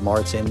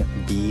jmartinbc.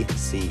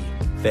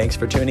 Thanks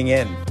for tuning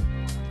in.